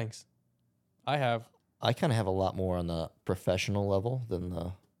 A lot of things. I kind of have a lot more on the professional level than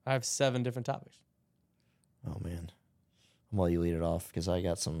the. have 7 different topics. Oh man, well you lead it off because I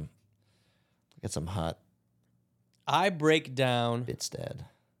got some hot I break down. bits, Dad.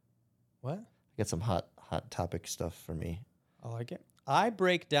 What? I got some hot topic stuff for me. I like it. I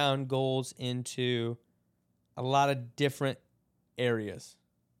break down goals into a lot of different areas,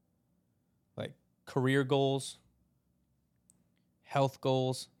 like career goals, health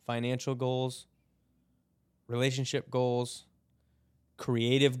goals, financial goals, relationship goals,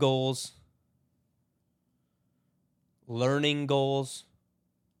 creative goals, learning goals,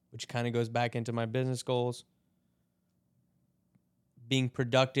 which kind of goes back into my business goals, being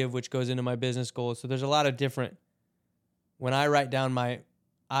productive, which goes into my business goals. So there's a lot of different. When I write down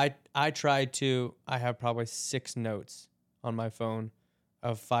I have probably 6 notes on my phone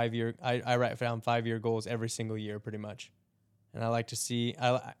of 5-year. I write down 5-year goals every single year pretty much. And I like to see,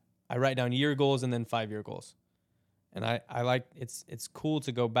 I write down year goals and then 5-year goals. And I like, it's cool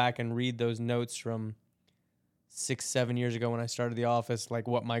to go back and read those notes from 6-7 years ago when I started the office, like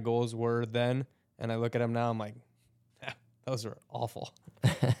what my goals were then. And I look at them now, I'm like, those are awful.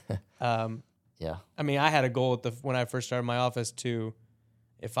 Yeah. I mean, I had a goal when I first started my office to,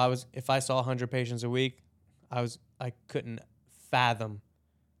 if I saw 100 patients a week, I couldn't fathom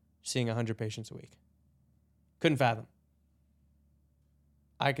seeing 100 patients a week. Couldn't fathom.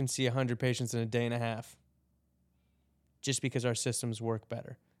 I can see 100 patients in a day and a half just because our systems work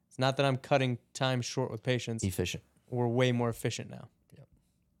better. It's not that I'm cutting time short with patients. Efficient. We're way more efficient now. Yep.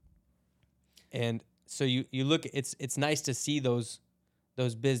 And so you look, it's nice to see those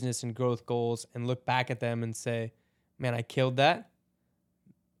business and growth goals and look back at them and say, man, I killed that.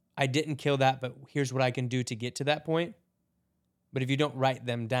 I didn't kill that, but here's what I can do to get to that point. But if you don't write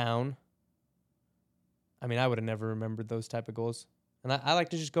them down, I mean, I would have never remembered those type of goals. And I like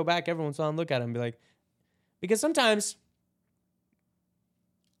to just go back every once in a while and look at them and be like, because sometimes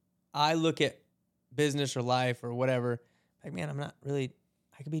I look at business or life or whatever, like, man, I'm not really,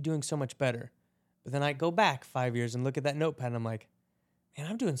 I could be doing so much better. But then I go back 5 years and look at that notepad and I'm like, man,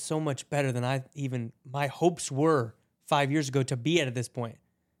 I'm doing so much better than my hopes were 5 years ago to be at this point.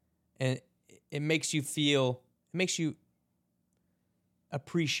 And it makes you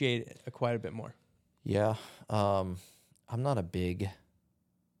appreciate it quite a bit more. Yeah. I'm not a big,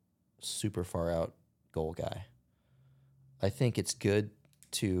 super far out goal guy. I think it's good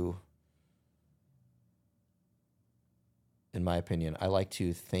to, in my opinion, I like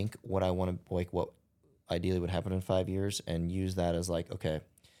to think what I want to, like what ideally would happen in 5 years and use that as like, okay,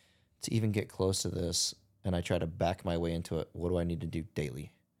 to even get close to this, and I try to back my way into it, what do I need to do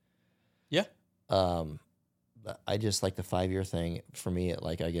daily? Yeah. I just like the 5 year thing. For me,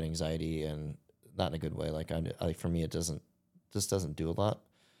 I get anxiety, and not in a good way. For me, it just doesn't do a lot.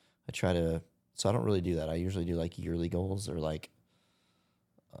 So I don't really do that. I usually do like yearly goals or like,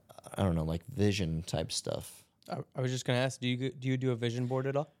 I don't know, like vision type stuff. I was just going to ask, do you do a vision board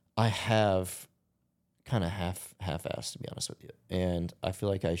at all? I have kind of half-assed, to be honest with you. And I feel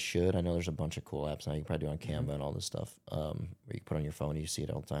like I should. I know there's a bunch of cool apps now. You can probably do on Canva and all this stuff where you can put on your phone and you see it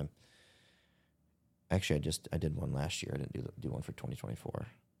all the time. Actually, I did one last year. I didn't do one for 2024.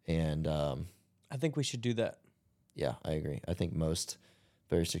 And I think we should do that. Yeah, I agree. I think most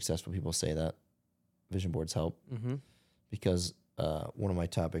very successful people say that vision boards help because one of my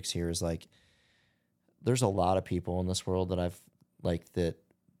topics here is like, there's a lot of people in this world that I've like that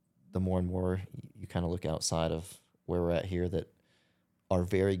the more and more you kind of look outside of where we're at here that are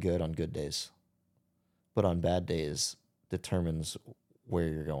very good on good days, but on bad days determines where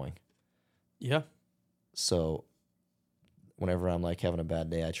you're going. Yeah. So whenever I'm like having a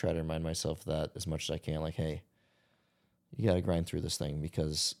bad day, I try to remind myself that as much as I can, like, hey, you got to grind through this thing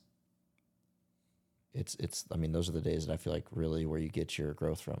because I mean, those are the days that I feel like really where you get your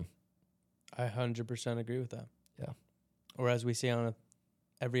growth from. I 100% agree with that. Yeah. Or as we say on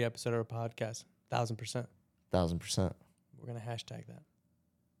every episode of our podcast, 1,000%. 1,000%. We're going to hashtag that.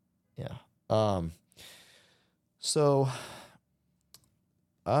 Yeah. So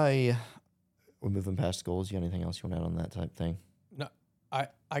we're moving past goals. You got anything else you want to add on that type thing? No,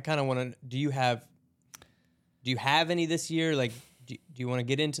 I kind of want to, do you have any this year? Like, do you want to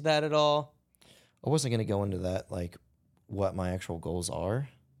get into that at all? I wasn't going to go into that, like what my actual goals are.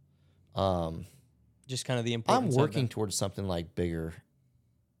 Just kind of the importance. I'm working towards something like bigger,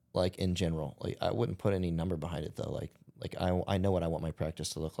 like in general. Like I wouldn't put any number behind it though. Like I know what I want my practice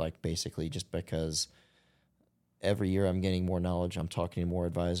to look like, basically, just because every year I'm gaining more knowledge. I'm talking to more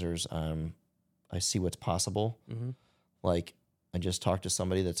advisors. I see what's possible. Mm-hmm. Like I just talked to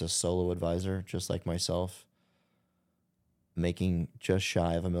somebody that's a solo advisor, just like myself, making just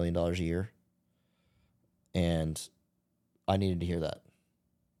shy of $1 million a year. And I needed to hear that.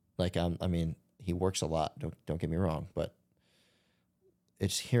 Like, I mean, he works a lot. Don't get me wrong, but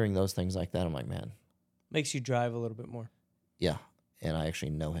it's hearing those things like that. I'm like, man, makes you drive a little bit more. Yeah, and I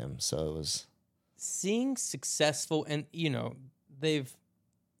actually know him, so it was seeing successful, and you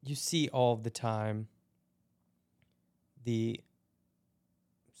see all the time.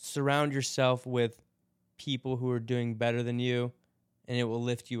 Surround yourself with people who are doing better than you, and it will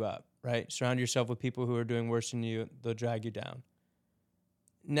lift you up. Right? Surround yourself with people who are doing worse than you; they'll drag you down.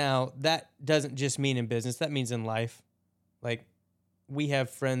 Now, that doesn't just mean in business. That means in life. Like, we have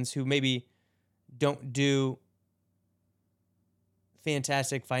friends who maybe don't do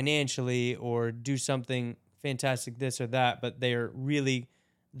fantastic financially or do something fantastic this or that, but they're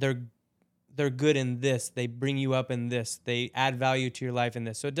good in this. They bring you up in this. They add value to your life in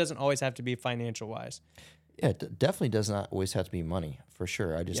this. So it doesn't always have to be financial-wise. Yeah, it definitely does not always have to be money, for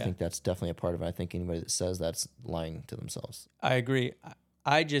sure. I just think that's definitely a part of it. I think anybody that says that's lying to themselves. I agree.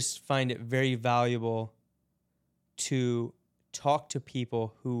 I just find it very valuable to talk to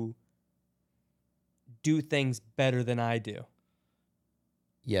people who do things better than I do.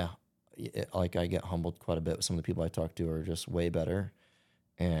 Yeah. Like I get humbled quite a bit. Some of the people I talk to are just way better.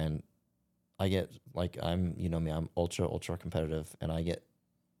 And I get like, I'm ultra competitive, and I get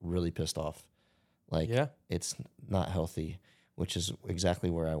really pissed off. Like it's not healthy, which is exactly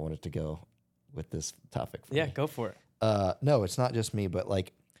where I wanted to go with this topic. Yeah, go for it. No, it's not just me, but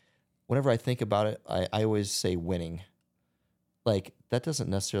like whenever I think about it, I always say winning. Like that doesn't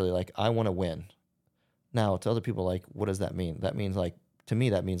necessarily like I want to win. Now to other people, like what does that mean? That means like to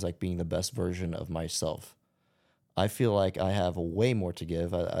me that means like being the best version of myself. I feel like I have way more to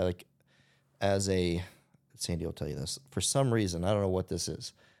give. I like as a Sandy will tell you this. For some reason, I don't know what this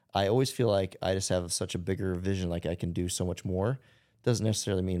is. I always feel like I just have such a bigger vision, like I can do so much more. Doesn't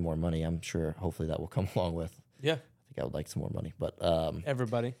necessarily mean more money. I'm sure, hopefully, that will come along with. Yeah. I think I would like some more money, but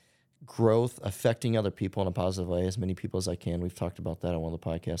Everybody. growth, affecting other people in a positive way, as many people as I can. We've talked about that on one of the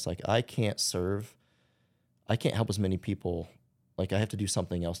podcasts. Like I can't help as many people. Like I have to do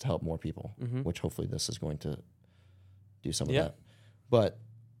something else to help more people, which hopefully this is going to do some of that. But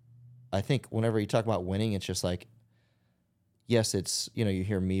I think whenever you talk about winning, it's just like, yes, it's, you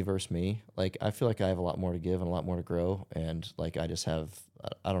hear me versus me. Like I feel like I have a lot more to give and a lot more to grow. And like I just have,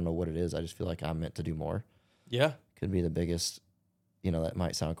 I don't know what it is. I just feel like I'm meant to do more. Yeah. Could be the biggest, that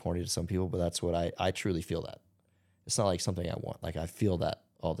might sound corny to some people, but that's what I truly feel that. It's not like something I want. Like I feel that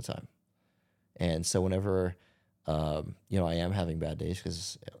all the time. And so whenever, I am having bad days,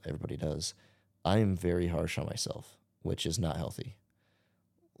 because everybody does, I am very harsh on myself, which is not healthy.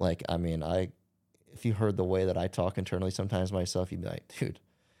 Like, I mean, if you heard the way that I talk internally sometimes myself, you'd be like, dude,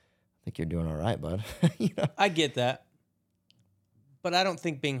 I think you're doing all right, bud. I get that. But I don't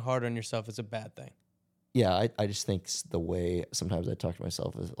think being hard on yourself is a bad thing. Yeah, I just think the way sometimes I talk to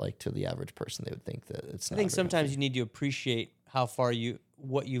myself is like to the average person, they would think that it's not. I think sometimes you need to appreciate how far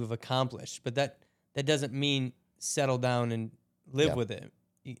what you've accomplished, but that doesn't mean settle down and live with it.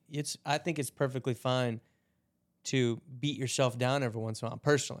 I think it's perfectly fine to beat yourself down every once in a while,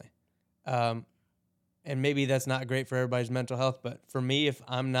 personally. And maybe that's not great for everybody's mental health, but for me, if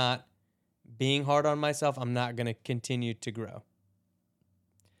I'm not being hard on myself, I'm not going to continue to grow.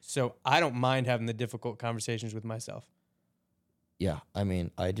 So I don't mind having the difficult conversations with myself. Yeah, I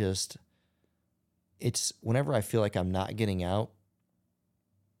mean, it's whenever I feel like I'm not getting out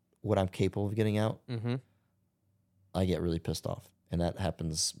what I'm capable of getting out, I get really pissed off. And that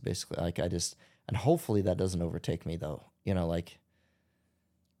happens basically, like and hopefully that doesn't overtake me though. Like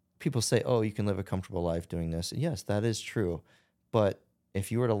people say, oh, you can live a comfortable life doing this. And yes, that is true. But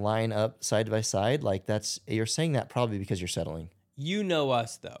if you were to line up side by side, like you're saying that probably because you're settling. You know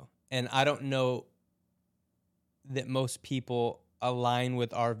us, though, and I don't know that most people align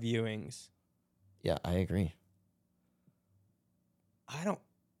with our viewings. Yeah, I agree. I don't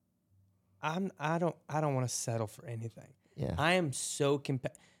want to settle for anything. Yeah. I am so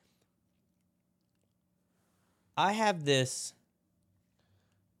I have this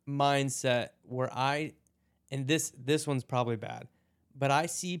mindset where and this one's probably bad, but I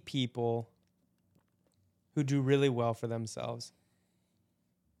see people who do really well for themselves.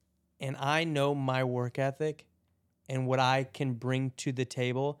 And I know my work ethic and what I can bring to the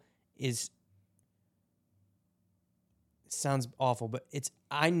table it sounds awful, but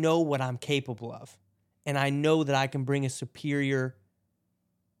I know what I'm capable of. And I know that I can bring a superior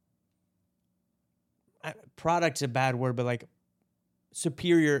product's a bad word, but like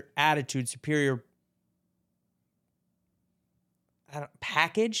superior attitude, superior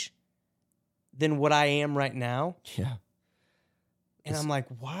package than what I am right now. Yeah. And I'm like,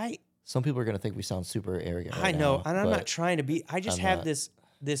 why? Some people are going to think we sound super arrogant. I know, and I'm not trying to be. I just have this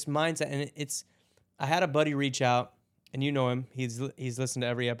mindset, and I had a buddy reach out, and you know him. He's listened to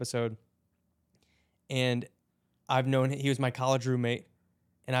every episode, and I've known he was my college roommate,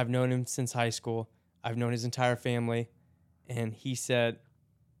 and I've known him since high school. I've known his entire family, and he said,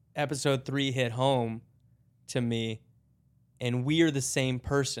 episode 3 hit home to me, and we are the same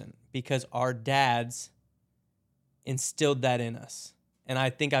person because our dads instilled that in us. And I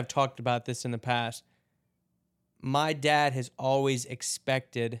think I've talked about this in the past. My dad has always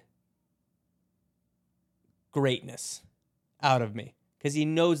expected greatness out of me because he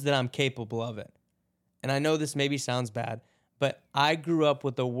knows that I'm capable of it. And I know this maybe sounds bad, but I grew up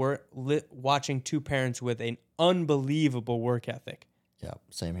with watching two parents with an unbelievable work ethic. Yeah,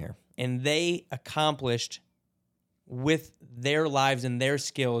 same here. And they accomplished with their lives and their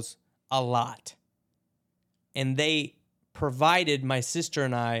skills a lot. And they provided my sister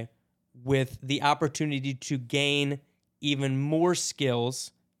and I with the opportunity to gain even more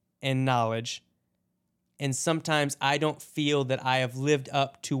skills and knowledge. And sometimes I don't feel that I have lived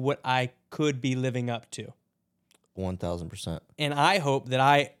up to what I could be living up to. 1,000%. And I hope that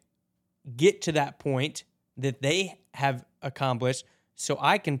I get to that point that they have accomplished so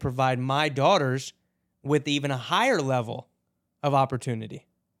I can provide my daughters with even a higher level of opportunity.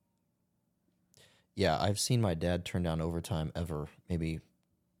 Yeah, I've seen my dad turn down overtime maybe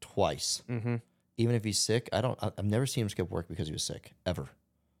twice. Mm-hmm. Even if he's sick, I've never seen him skip work because he was sick, ever.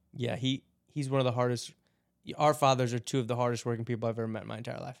 Yeah, he's one of the hardest. Our fathers are two of the hardest working people I've ever met in my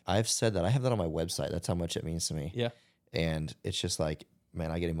entire life. I've said that. I have that on my website. That's how much it means to me. Yeah. And it's just like,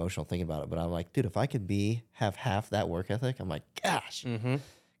 man, I get emotional thinking about it. But I'm like, dude, if I could have half that work ethic, I'm like, gosh. Mm-hmm.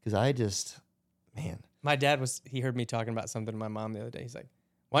 Because I just, man. My dad he heard me talking about something to my mom the other day. He's like,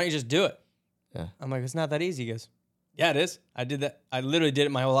 why don't you just do it? Yeah. I'm like, it's not that easy. He goes, yeah, it is. I did that. I literally did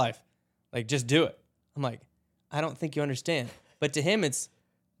it my whole life. Like, just do it. I'm like, I don't think you understand. But to him,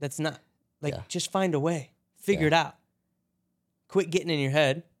 that's not, like, just find a way. Figure it out. Quit getting in your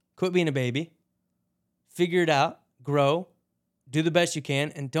head. Quit being a baby. Figure it out. Grow. Do the best you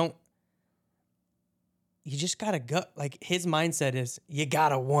can. And you just got to go. Like, his mindset is, you got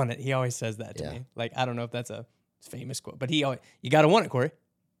to want it. He always says that to me. Like, I don't know if that's a famous quote, but you got to want it, Corey.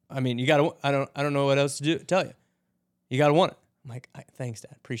 I mean, you got to, I don't know what else to tell you. You got to want it. I'm like, thanks,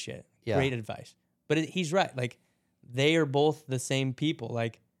 Dad. Appreciate it. Yeah. Great advice. But he's right. Like, they are both the same people.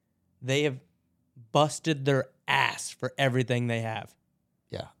 Like, they have busted their ass for everything they have.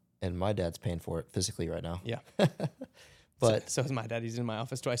 Yeah. And my dad's paying for it physically right now. Yeah. But so is my dad. He's in my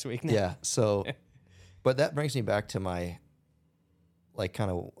office twice a week now. Yeah. So, but that brings me back to my, like,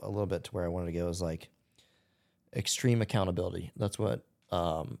 kind of a little bit to where I wanted to go is like extreme accountability. That's what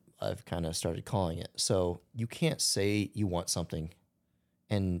I've kind of started calling it. So you can't say you want something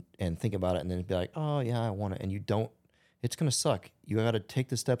and think about it and then be like, oh yeah, I want it. And you don't, it's going to suck. You got to take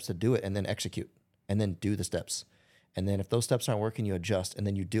the steps to do it and then execute and then do the steps. And then if those steps aren't working, you adjust and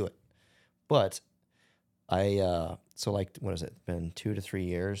then you do it. But so like, what has it been, 2 to 3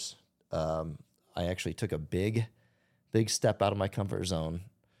 years? I actually took a big step out of my comfort zone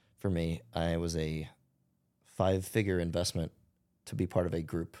for me. I was a 5-figure investment to be part of a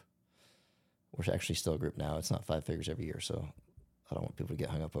group. We're actually still a group now. It's not 5 figures every year, so I don't want people to get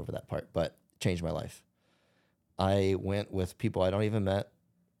hung up over that part, but changed my life. I went with people I don't even met,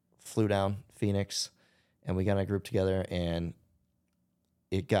 flew down Phoenix, and we got in a group together, and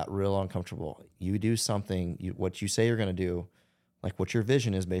it got real uncomfortable. You do something, what you say you're going to do, like what your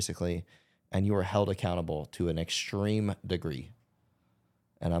vision is basically, and you are held accountable to an extreme degree.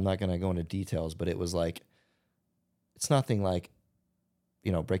 And I'm not going to go into details, but it was like, it's nothing like,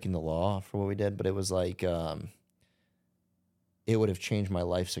 breaking the law for what we did, but it was like, it would have changed my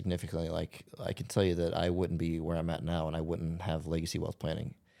life significantly. Like, I can tell you that I wouldn't be where I'm at now, and I wouldn't have legacy wealth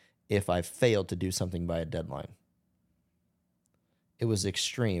planning if I failed to do something by a deadline. It was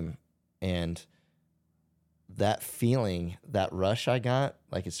extreme, and that feeling, that rush I got,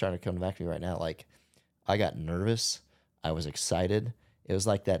 like it's starting to come back to me right now. Like, I got nervous. I was excited. It was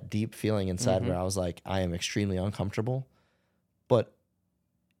like that deep feeling inside where I was like, I am extremely uncomfortable, but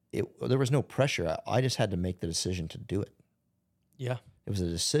there was no pressure. I just had to make the decision to do it. Yeah. It was a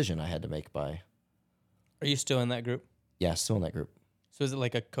decision I had to make by. Are you still in that group? Yeah, still in that group. So is it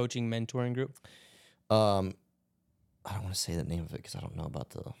like a coaching, mentoring group? I don't want to say the name of it because I don't know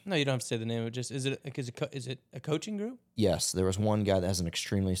about the. No, you don't have to say the name of it. Just is it a coaching group? Yes, there was one guy that has an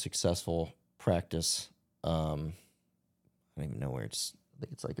extremely successful practice. I don't even know where it's. I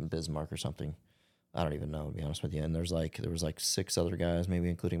think it's like in Bismarck or something. I don't even know, to be honest with you. And there was like 6 other guys, maybe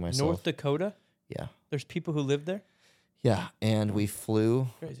including myself. North Dakota? Yeah. There's people who live there? Yeah, and we flew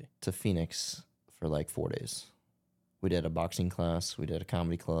Crazy. to Phoenix for like 4 days. We did a boxing class. We did a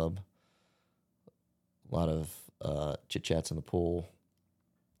comedy club. A lot of chit-chats in the pool.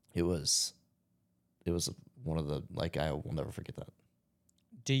 It was one of the, like, I will never forget that.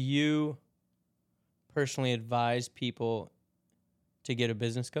 Do you personally advise people to get a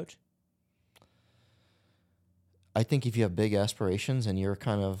business coach? I think if you have big aspirations and you're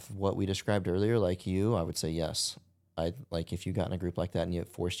kind of what we described earlier, like you, I would say yes. Like if you got in a group like that and it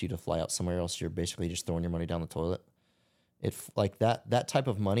forced you to fly out somewhere else, you're basically just throwing your money down the toilet. It like that type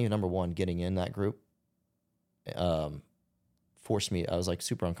of money, number one, getting in that group, forced me. I was like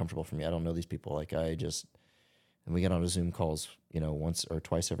super uncomfortable for me. I don't know these people. Like and we get on a Zoom calls, once or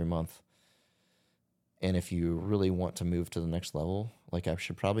twice every month. And if you really want to move to the next level, like I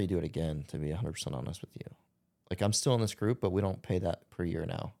should probably do it again, to be 100% honest with you. Like I'm still in this group, but we don't pay that per year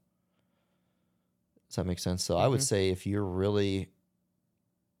now. Does that make sense? So I would say if you really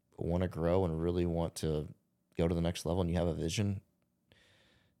want to grow and really want to go to the next level and you have a vision,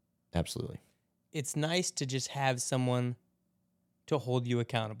 absolutely. It's nice to just have someone to hold you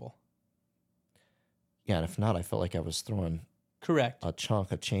accountable. Yeah, and if not, I felt like I was throwing correct a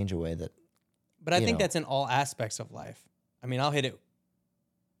chunk of change away that. But I think that's in all aspects of life. I mean, I'll hit it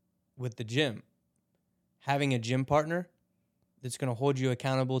with the gym. Having a gym partner that's going to hold you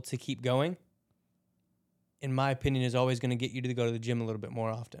accountable to keep going, in my opinion, is always going to get you to go to the gym a little bit more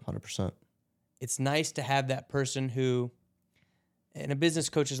often. 100%. It's nice to have that person who, and a business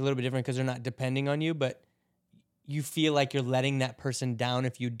coach is a little bit different because they're not depending on you, but you feel like you're letting that person down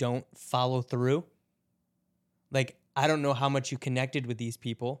if you don't follow through. Like, I don't know how much you connected with these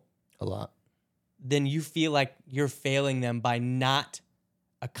people. A lot. Then you feel like you're failing them by not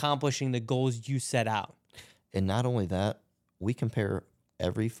accomplishing the goals you set out. And not only that, we compare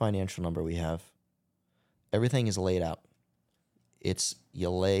every financial number we have. Everything is laid out. It's you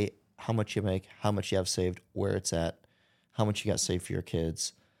lay how much you make, how much you have saved, where it's at, how much you got saved for your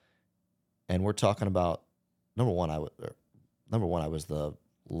kids. And we're talking about number one, I was the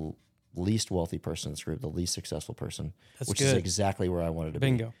least wealthy person in this group, the least successful person, which is exactly where I wanted to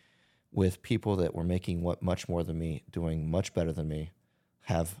Bingo. be. With people that were making much more than me, doing much better than me,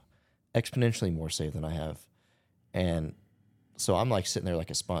 have exponentially more saved than I have. And so I'm like sitting there like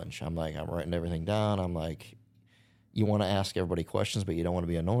a sponge. I'm writing everything down. I'm like, you want to ask everybody questions, but you don't want to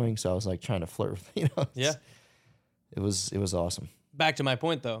be annoying. So I was like trying to flirt with, Yeah. It was awesome. Back to my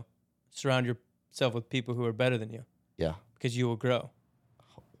point, though. Surround yourself with people who are better than you. Yeah. Because you will grow.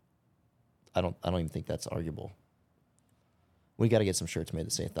 I don't even think that's arguable. We got to get some shirts made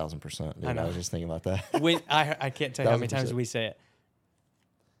that say 1,000%. I know. I was just thinking about that. I can't tell you how many 1,000%. times we say it.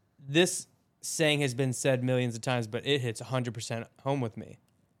 This saying has been said millions of times, but it hits 100% home with me.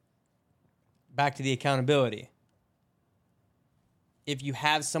 Back to the accountability. If you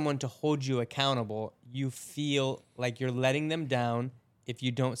have someone to hold you accountable, you feel like you're letting them down if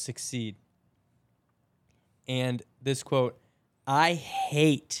you don't succeed. And this quote, I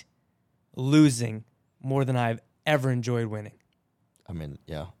hate losing more than I've ever enjoyed winning. I mean,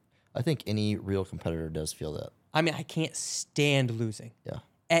 yeah. I think any real competitor does feel that. I mean, I can't stand losing. Yeah.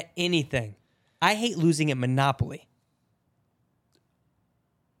 At anything. I hate losing at Monopoly.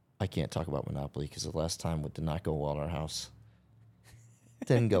 I can't talk about Monopoly because the last time it did not go well in our house.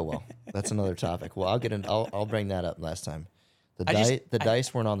 Didn't go well. That's another topic. Well, I'll bring that up last time. The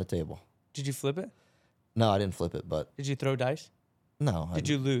dice weren't on the table. Did you flip it? No, I didn't flip it, but Did you throw dice? no. Did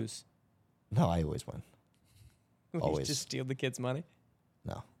you lose? No, I always win. Always. You just steal the kids' money?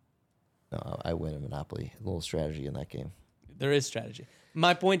 No, I win in Monopoly. A little strategy in that game. There is strategy.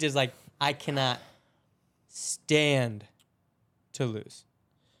 My point is, like, I cannot stand to lose.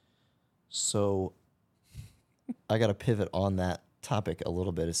 So I got to pivot on that topic a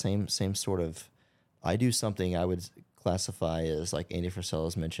little bit. The same sort of. I do something I would classify as, like Andy Frisell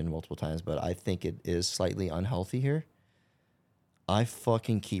has mentioned multiple times, but I think it is slightly unhealthy here. I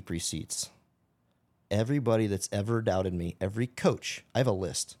fucking keep receipts. Everybody that's ever doubted me, every coach, I have a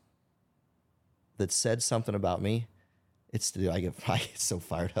list that said something about me. I get so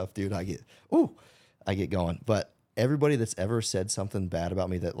fired up, dude. I get going. But everybody that's ever said something bad about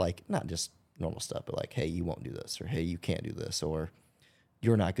me that, like, not just normal stuff, but like, hey, you won't do this, or hey, you can't do this, or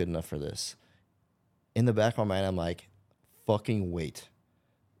you're not good enough for this. In the back of my mind, I'm like, fucking wait.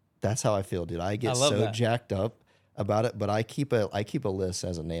 That's how I feel, dude. I get so jacked up about it, but I keep a list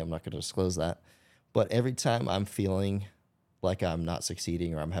as a name. I'm not going to disclose that. But every time I'm feeling like I'm not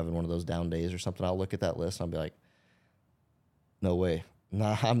succeeding or I'm having one of those down days or something, I'll look at that list and I'll be like, no way.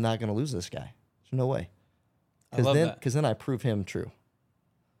 Nah, I'm not going to lose this guy. There's no way. Because then I prove him true.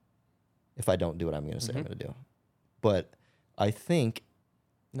 If I don't do what I'm going to say I'm going to do. But I think...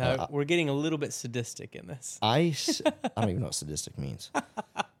 Now, we're getting a little bit sadistic in this. I don't even know what sadistic means.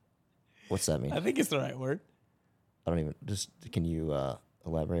 What's that mean? I think it's the right word. Can you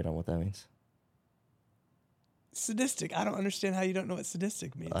elaborate on what that means? Sadistic. I don't understand how you don't know what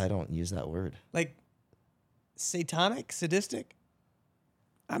sadistic means. I don't use that word. Like satanic? Sadistic?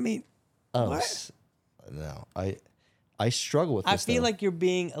 I mean, what? No. I struggle with this. I feel like you're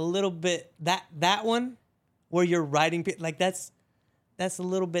being a little bit... That one where you're writing... Like that's a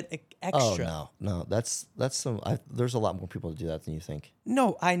little bit extra. Oh, no. That's some... there's a lot more people to do that than you think.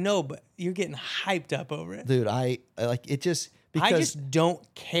 No, I know, but you're getting hyped up over it. Dude, I like it just... Because, I just don't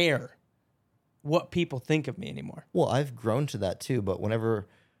care what people think of me anymore. Well, I've grown to that too, but whenever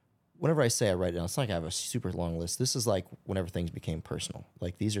I say I write it down, it's not like I have a super long list. This is like whenever things became personal.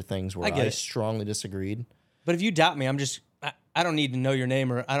 Like these are things where I strongly disagreed. But if you doubt me, I don't need to know your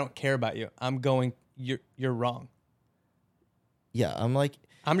name or I don't care about you. I'm going, you're wrong. Yeah,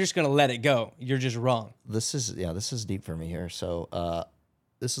 I'm just going to let it go. You're just wrong. This is deep for me here. So,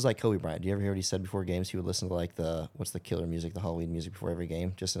 this is like Kobe Bryant. Do you ever hear what he said before games? He would listen to like what's the killer music, the Halloween music before every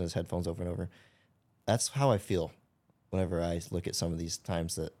game, just in his headphones over and over. That's how I feel whenever I look at some of these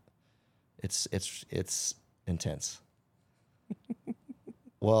times that it's intense.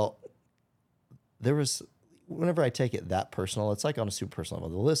 Well, whenever I take it that personal, it's like on a super personal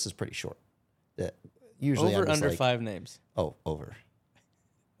level. The list is pretty short. That usually over I'm just under like, 5 names. Oh, over.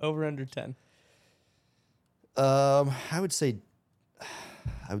 Over under 10. I would say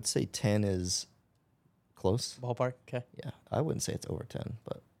 10 is close. Ballpark. Okay. Yeah, I wouldn't say it's over 10,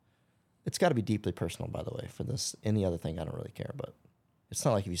 but it's got to be deeply personal. By the way, for this, any other thing, I don't really care. But It's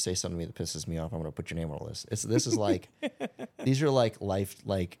not like if you say something to me that pisses me off, I'm going to put your name on a list. This is like, these are like life,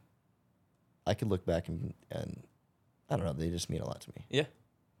 like, I could look back and I don't know, they just mean a lot to me. Yeah.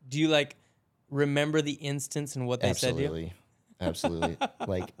 Do you like remember the instance and what they said to you? Absolutely.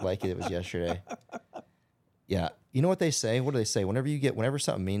 like it was yesterday. Yeah. You know what they say? What do they say? Whenever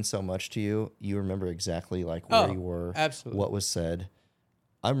something means so much to you, you remember exactly like where you were, absolutely. what was said.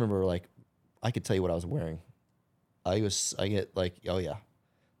 I remember like, I could tell you what I was wearing. I get like, oh yeah,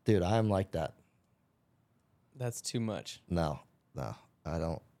 dude, I'm like that. That's too much. No, I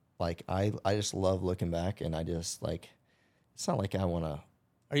don't like, I just love looking back and I just like, it's not like I want to.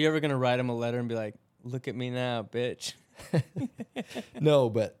 Are you ever going to write him a letter and be like, look at me now, bitch? No,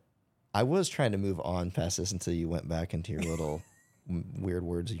 but I was trying to move on past this until you went back into your little weird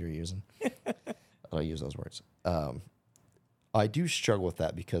words that you're using. I'll use those words. I do struggle with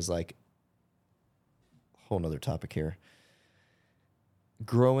that because, like, whole nother topic here.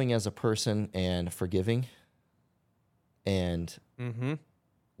 Growing as a person and forgiving and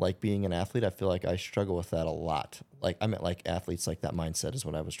like being an athlete, I feel like I struggle with that a lot. Like, I meant like athletes, like that mindset is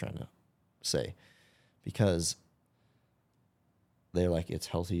what I was trying to say. Because they're like, it's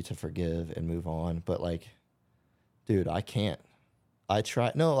healthy to forgive and move on. But like, dude, I can't. I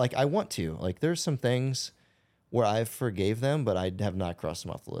try. No, like I want to. Like there's some things where I forgave them, but I have not crossed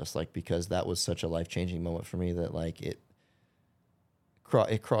them off the list. Like because that was such a life-changing moment for me that like it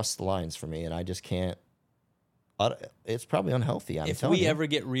crossed the lines for me. And I just can't. It's probably unhealthy. If we ever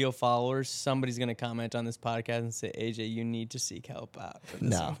get real followers, somebody's going to comment on this podcast and say, AJ, you need to seek help out. For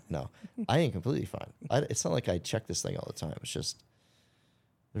this No. I ain't completely fine. It's not like I check this thing all the time. It's just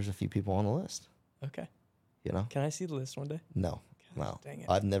there's a few people on the list. Okay. You know? Can I see the list one day? No. Dang it.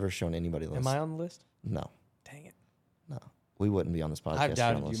 I've never shown anybody the list. Am I on the list? No. Dang it. No. We wouldn't be on this podcast. I've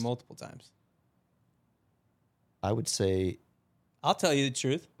doubted you multiple times. I would say. I'll tell you the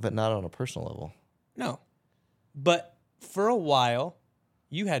truth. But not on a personal level. No. But for a while,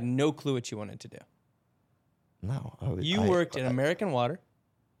 you had no clue what you wanted to do. No. You worked at American Water,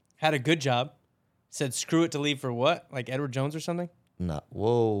 had a good job, said screw it to leave for what? Like Edward Jones or something? No.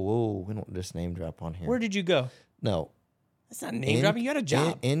 Whoa. We don't just name drop on here. Where did you go? No. That's not name dropping. You had a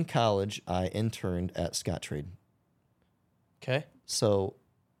job. In college, I interned at Scottrade. Okay. So,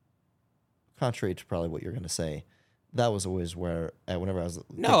 contrary to probably what you're going to say, that was always where, whenever I was...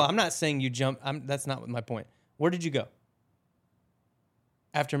 No, I'm not saying you jumped. That's not my point. Where did you go?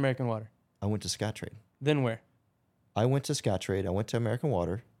 After American Water? I went to Scottrade. Then where? I went to Scottrade. I went to American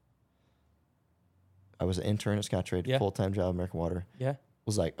Water. I was an intern at Scottrade, full-time job at American Water. Yeah.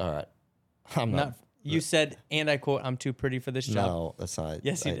 Was like, all right, I'm not... You said, and I quote, I'm too pretty for this job. No, that's not...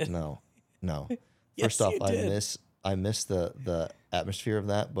 Yes, you did. No. Yes, First off, you did. I miss the atmosphere of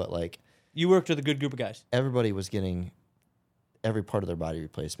that, but like... You worked with a good group of guys. Everybody was getting every part of their body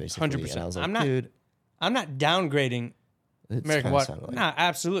replaced, basically. 100%. And I was like, dude... I'm not downgrading American Water. Like, no,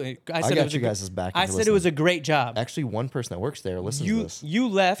 absolutely. I got you guys' back. I said it was a great job. Actually, one person that works there listens to this. You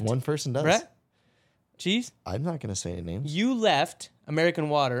left. One person does. Brett? Jeez. I'm not going to say any names. You left American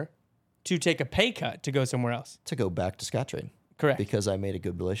Water to take a pay cut to go somewhere else. To go back to Scottrade. Correct. Because I made a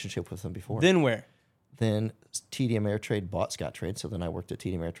good relationship with them before. Then where? Then TD Ameritrade bought Scottrade, so then I worked at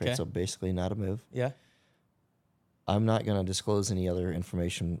TD Ameritrade, Okay. so basically not a move. Yeah. I'm not going to disclose any other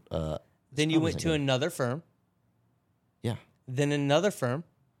information. Then you went to another firm. Yeah. Then another firm.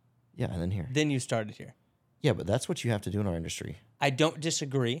 Yeah, and then here. Then you started here. Yeah, but that's what you have to do in our industry. I don't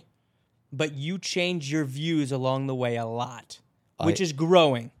disagree, but you change your views along the way a lot, which is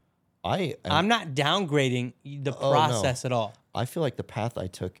growing. I'm not downgrading the process at all. I feel like the path I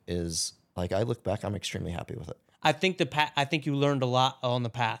took is, like, I look back, I'm extremely happy with it. I think you learned a lot on the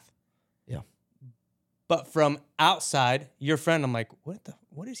path. Yeah. But from outside, your friend, I'm like,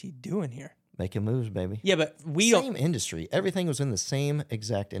 what is he doing here? Making moves, baby. Yeah, but same industry. Everything was in the same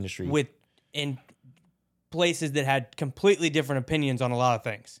exact industry. In places that had completely different opinions on a lot of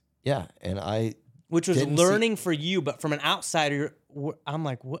things. Yeah, and which was learning for you, but from an outsider, I'm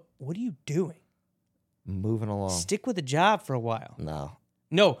like, what are you doing? Moving along. Stick with the job for a while.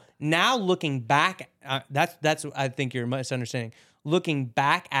 No. Now looking back, that's I think you're misunderstanding. Looking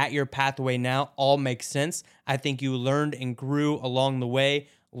back at your pathway now, all makes sense. I think you learned and grew along the way.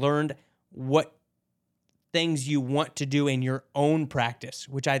 Learned what things you want to do in your own practice,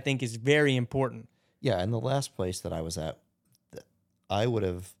 which I think is very important. Yeah, and the last place that I was at, I would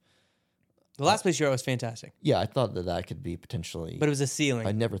have... The last place you were at was fantastic. Yeah, I thought that could be potentially... But it was a ceiling.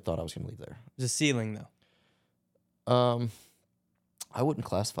 I never thought I was going to leave there. It was a ceiling, though. I wouldn't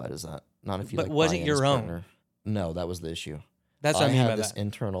classify it as that. Not if you But wasn't your own? Partner. No, that was the issue. That's what I mean by that. I had this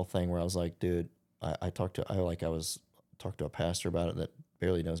internal thing where I was like, dude, I was talked to a pastor about it that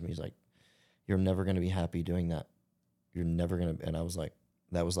barely knows me. He's like, "You're never going to be happy doing that. You're never going to." And I was like,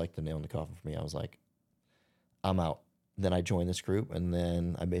 that was like the nail in the coffin for me. I was like, I'm out. Then I joined this group, and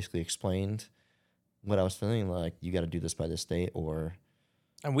then I basically explained what I was feeling like. You got to do this by this date, or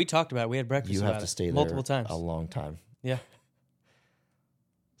And we talked about it. We had breakfast. you about have to it stay there multiple times. a long time. Yeah.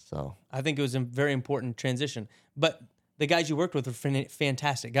 So I think it was a very important transition. But the guys you worked with were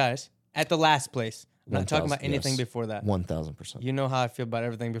fantastic guys at the last place. I'm not talking about anything before that. 1,000%. You know how I feel about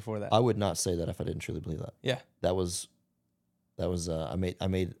everything before that. I would not say that if I didn't truly believe that. Yeah. That was I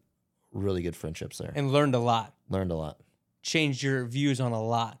made really good friendships there. And learned a lot. Learned a lot. Changed your views on a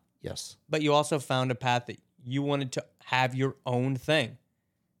lot. Yes. But you also found a path that you wanted to have your own thing.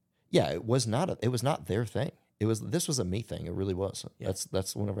 Yeah, it was not their thing. This was a me thing. It really was. Yeah.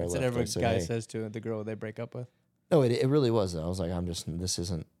 That's whenever I left. That's what every said, guy hey. says to the girl they break up with. No, it really was. I was like,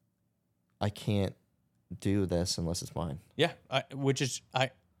 I can't do this unless it's mine. Yeah, which is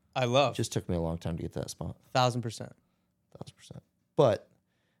I love. It just took me a long time to get that spot. 1,000%. 1,000%. But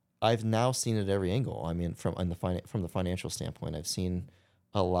I've now seen it at every angle. I mean, from the financial standpoint, I've seen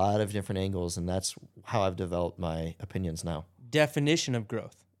a lot of different angles, and that's how I've developed my opinions now. Definition of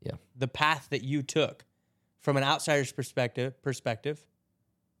growth. Yeah. The path that you took from an outsider's perspective,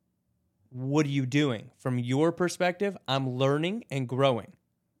 what are you doing? From your perspective, I'm learning and growing.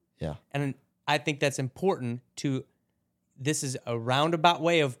 Yeah. And I think that's important to, this is a roundabout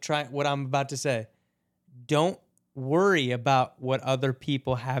way of trying what I'm about to say. Don't worry about what other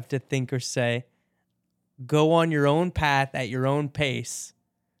people have to think or say. Go on your own path at your own pace.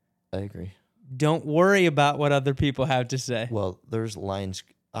 I agree. Don't worry about what other people have to say. Well, there's lines.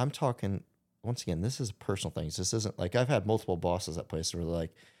 I'm talking, once again, this is personal things. This isn't like, I've had multiple bosses at places where they're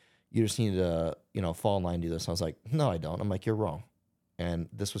like, you just need to, fall in line and do this. And I was like, no, I don't. I'm like, you're wrong. And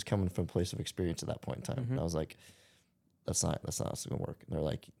this was coming from a place of experience at that point in time. Mm-hmm. And I was like, that's not how it's gonna work. And they're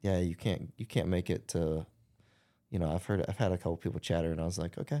like, yeah, you can't make it to, I've had a couple people chatter, and I was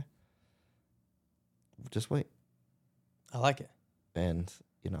like, okay, just wait. I like it. And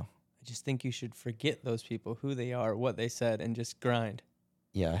I just think you should forget those people, who they are, what they said, and just grind.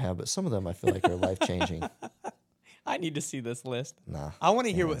 yeah, I have, but some of them I feel like are life changing. I need to see this list. Nah, I want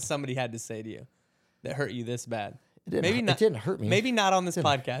to hear what somebody had to say to you that hurt you this bad. It didn't hurt me. Maybe not on this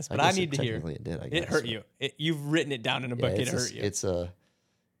podcast, but I need to hear. It did. I guess. It hurt you. You've written it down in a book. It hurt you.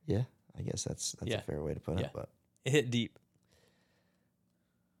 Yeah. I guess that's a fair way to put it. But it hit deep.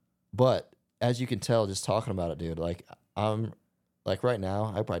 But as you can tell, just talking about it, dude, like I'm like right now,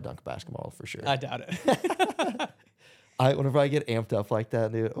 I probably dunk basketball for sure. I doubt it. Whenever I get amped up like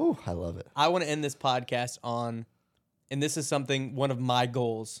that, dude, oh, I love it. I want to end this podcast on, and this is one of my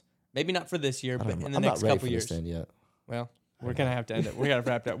goals. Maybe not for this year, but in the next couple years. I'm not ready for this to end yet. Well, we're going to have to end it. We got to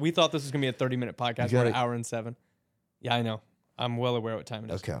wrap it up. We thought this was going to be a 30-minute podcast. We're an hour and 7. Yeah, I know. I'm well aware what time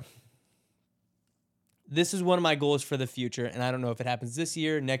it is. Okay. This is one of my goals for the future, and I don't know if it happens this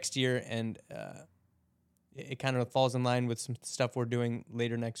year, next year, and it kind of falls in line with some stuff we're doing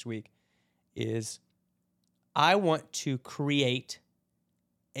later next week, is I want to create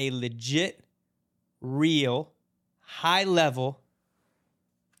a legit, real, high-level,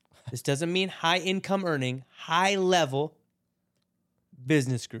 this doesn't mean high income earning, high level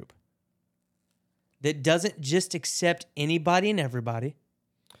business group that doesn't just accept anybody and everybody.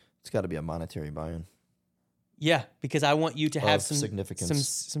 It's got to be a monetary buy-in. Yeah, because I want you to have some significance,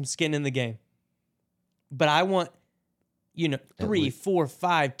 some skin in the game. But I want 3, 4,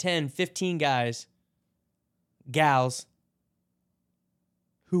 5, 10, 15 guys, gals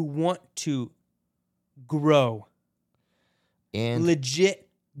who want to grow and legit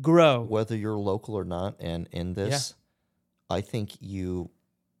grow. Whether you're local or not, and in this, I think you,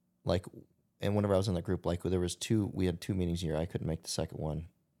 like, and whenever I was in that group, like, we had 2 meetings a year. I couldn't make the second one,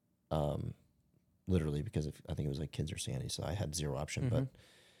 literally, because I think it was like kids or Sandy, so I had zero option. Mm-hmm. But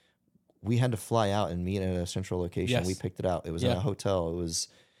we had to fly out and meet at a central location. Yes. We picked it out. It was in a hotel.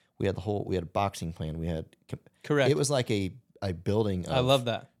 We had a boxing plan. We had, correct. It was like a building. I love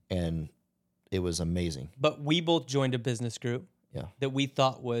that. And it was amazing. But we both joined a business group that we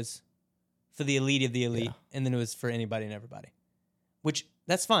thought was for the elite of the elite, and then it was for anybody and everybody, which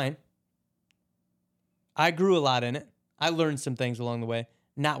that's fine. I grew a lot in it. I learned some things along the way.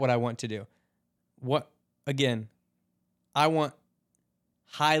 Not what I want to do. I want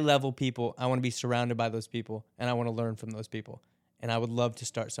high-level people. I want to be surrounded by those people, and I want to learn from those people. And I would love to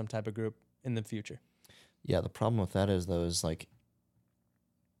start some type of group in the future. Yeah, the problem with that is, though, is like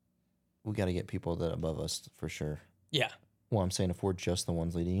we got to get people that above us for sure. Yeah. Well, I'm saying if we're just the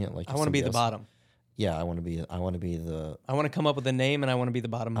ones leading it, like I want to be the bottom. Yeah, I want to be the I want to come up with a name, and I want to be the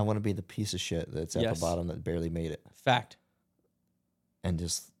bottom. I want to be the piece of shit that's at the bottom that barely made it. Fact. And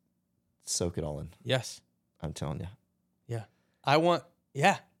just soak it all in. Yes. I'm telling you.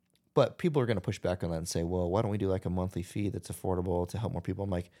 Yeah. But people are going to push back on that and say, well, why don't we do like a monthly fee that's affordable to help more people? I'm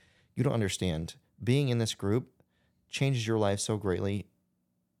like, you don't understand. Being in this group changes your life so greatly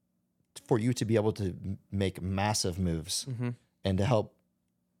for you to be able to make massive moves and to help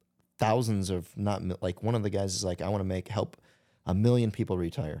thousands of like one of the guys is like, I want to help 1 million people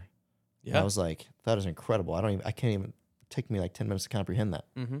retire. Yeah. And I was like, that is incredible. I can't even take me like 10 minutes to comprehend that.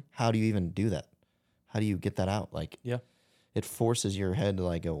 How do you even do that? How do you get that out? Like, it forces your head to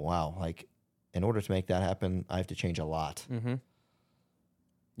like go, wow, like in order to make that happen, I have to change a lot.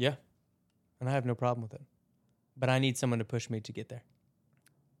 Yeah. And I have no problem with it, but I need someone to push me to get there.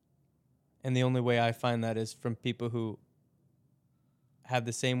 And the only way I find that is from people who have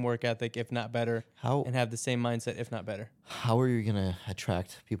the same work ethic, if not better, and have the same mindset, if not better. How are you going to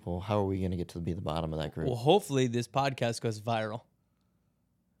attract people? How are we going to get to be the bottom of that group? Well, hopefully this podcast goes viral.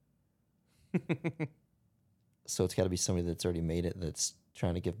 So it's got to be somebody that's already made it that's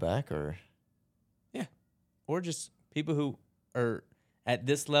trying to give back, or? Yeah. Or just people who are at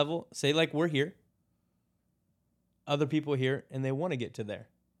this level, say like we're here, other people here, and they want to get to there.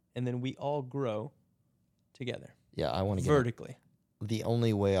 And then we all grow together. Yeah, I want to get vertically. The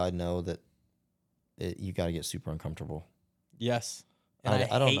only way I know that you got to get super uncomfortable. Yes. And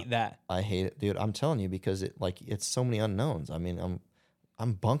I hate that. I hate it, dude. I'm telling you, because it's so many unknowns. I mean,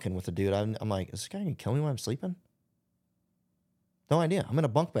 I'm bunking with a dude. I'm like, is this guy gonna kill me while I'm sleeping? No idea. I'm in a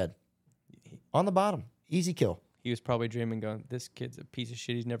bunk bed on the bottom. Easy kill. He was probably dreaming, going, this kid's a piece of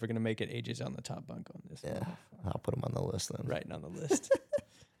shit. He's never gonna make it. AJ's on the top bunk on this. Yeah, I'll put him on the list then. Writing on the list.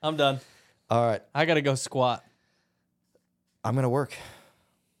 I'm done. All right. I gotta go squat. I'm gonna work.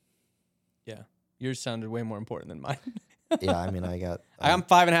 Yeah, yours sounded way more important than mine. Yeah, I mean, I'm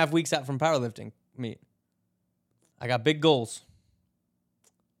 5.5 weeks out from powerlifting meet. I got big goals.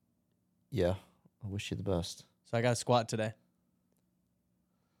 Yeah, I wish you the best. So I got to squat today.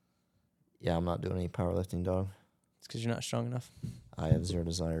 Yeah, I'm not doing any powerlifting, dog. It's because you're not strong enough. I have zero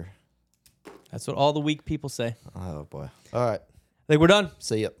desire. That's what all the weak people say. Oh, boy. All right. I think we're done.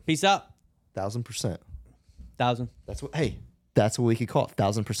 See ya. Peace out. 1,000%. 1,000. That's what we could call it.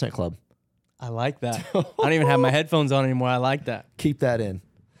 1,000% club. I like that. I don't even have my headphones on anymore. I like that. Keep that in.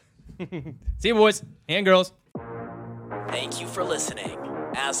 See you, boys and girls. Thank you for listening.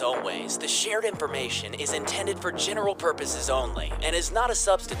 As always, the shared information is intended for general purposes only and is not a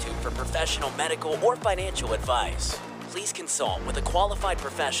substitute for professional medical or financial advice. Please consult with a qualified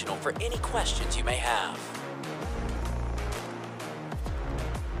professional for any questions you may have.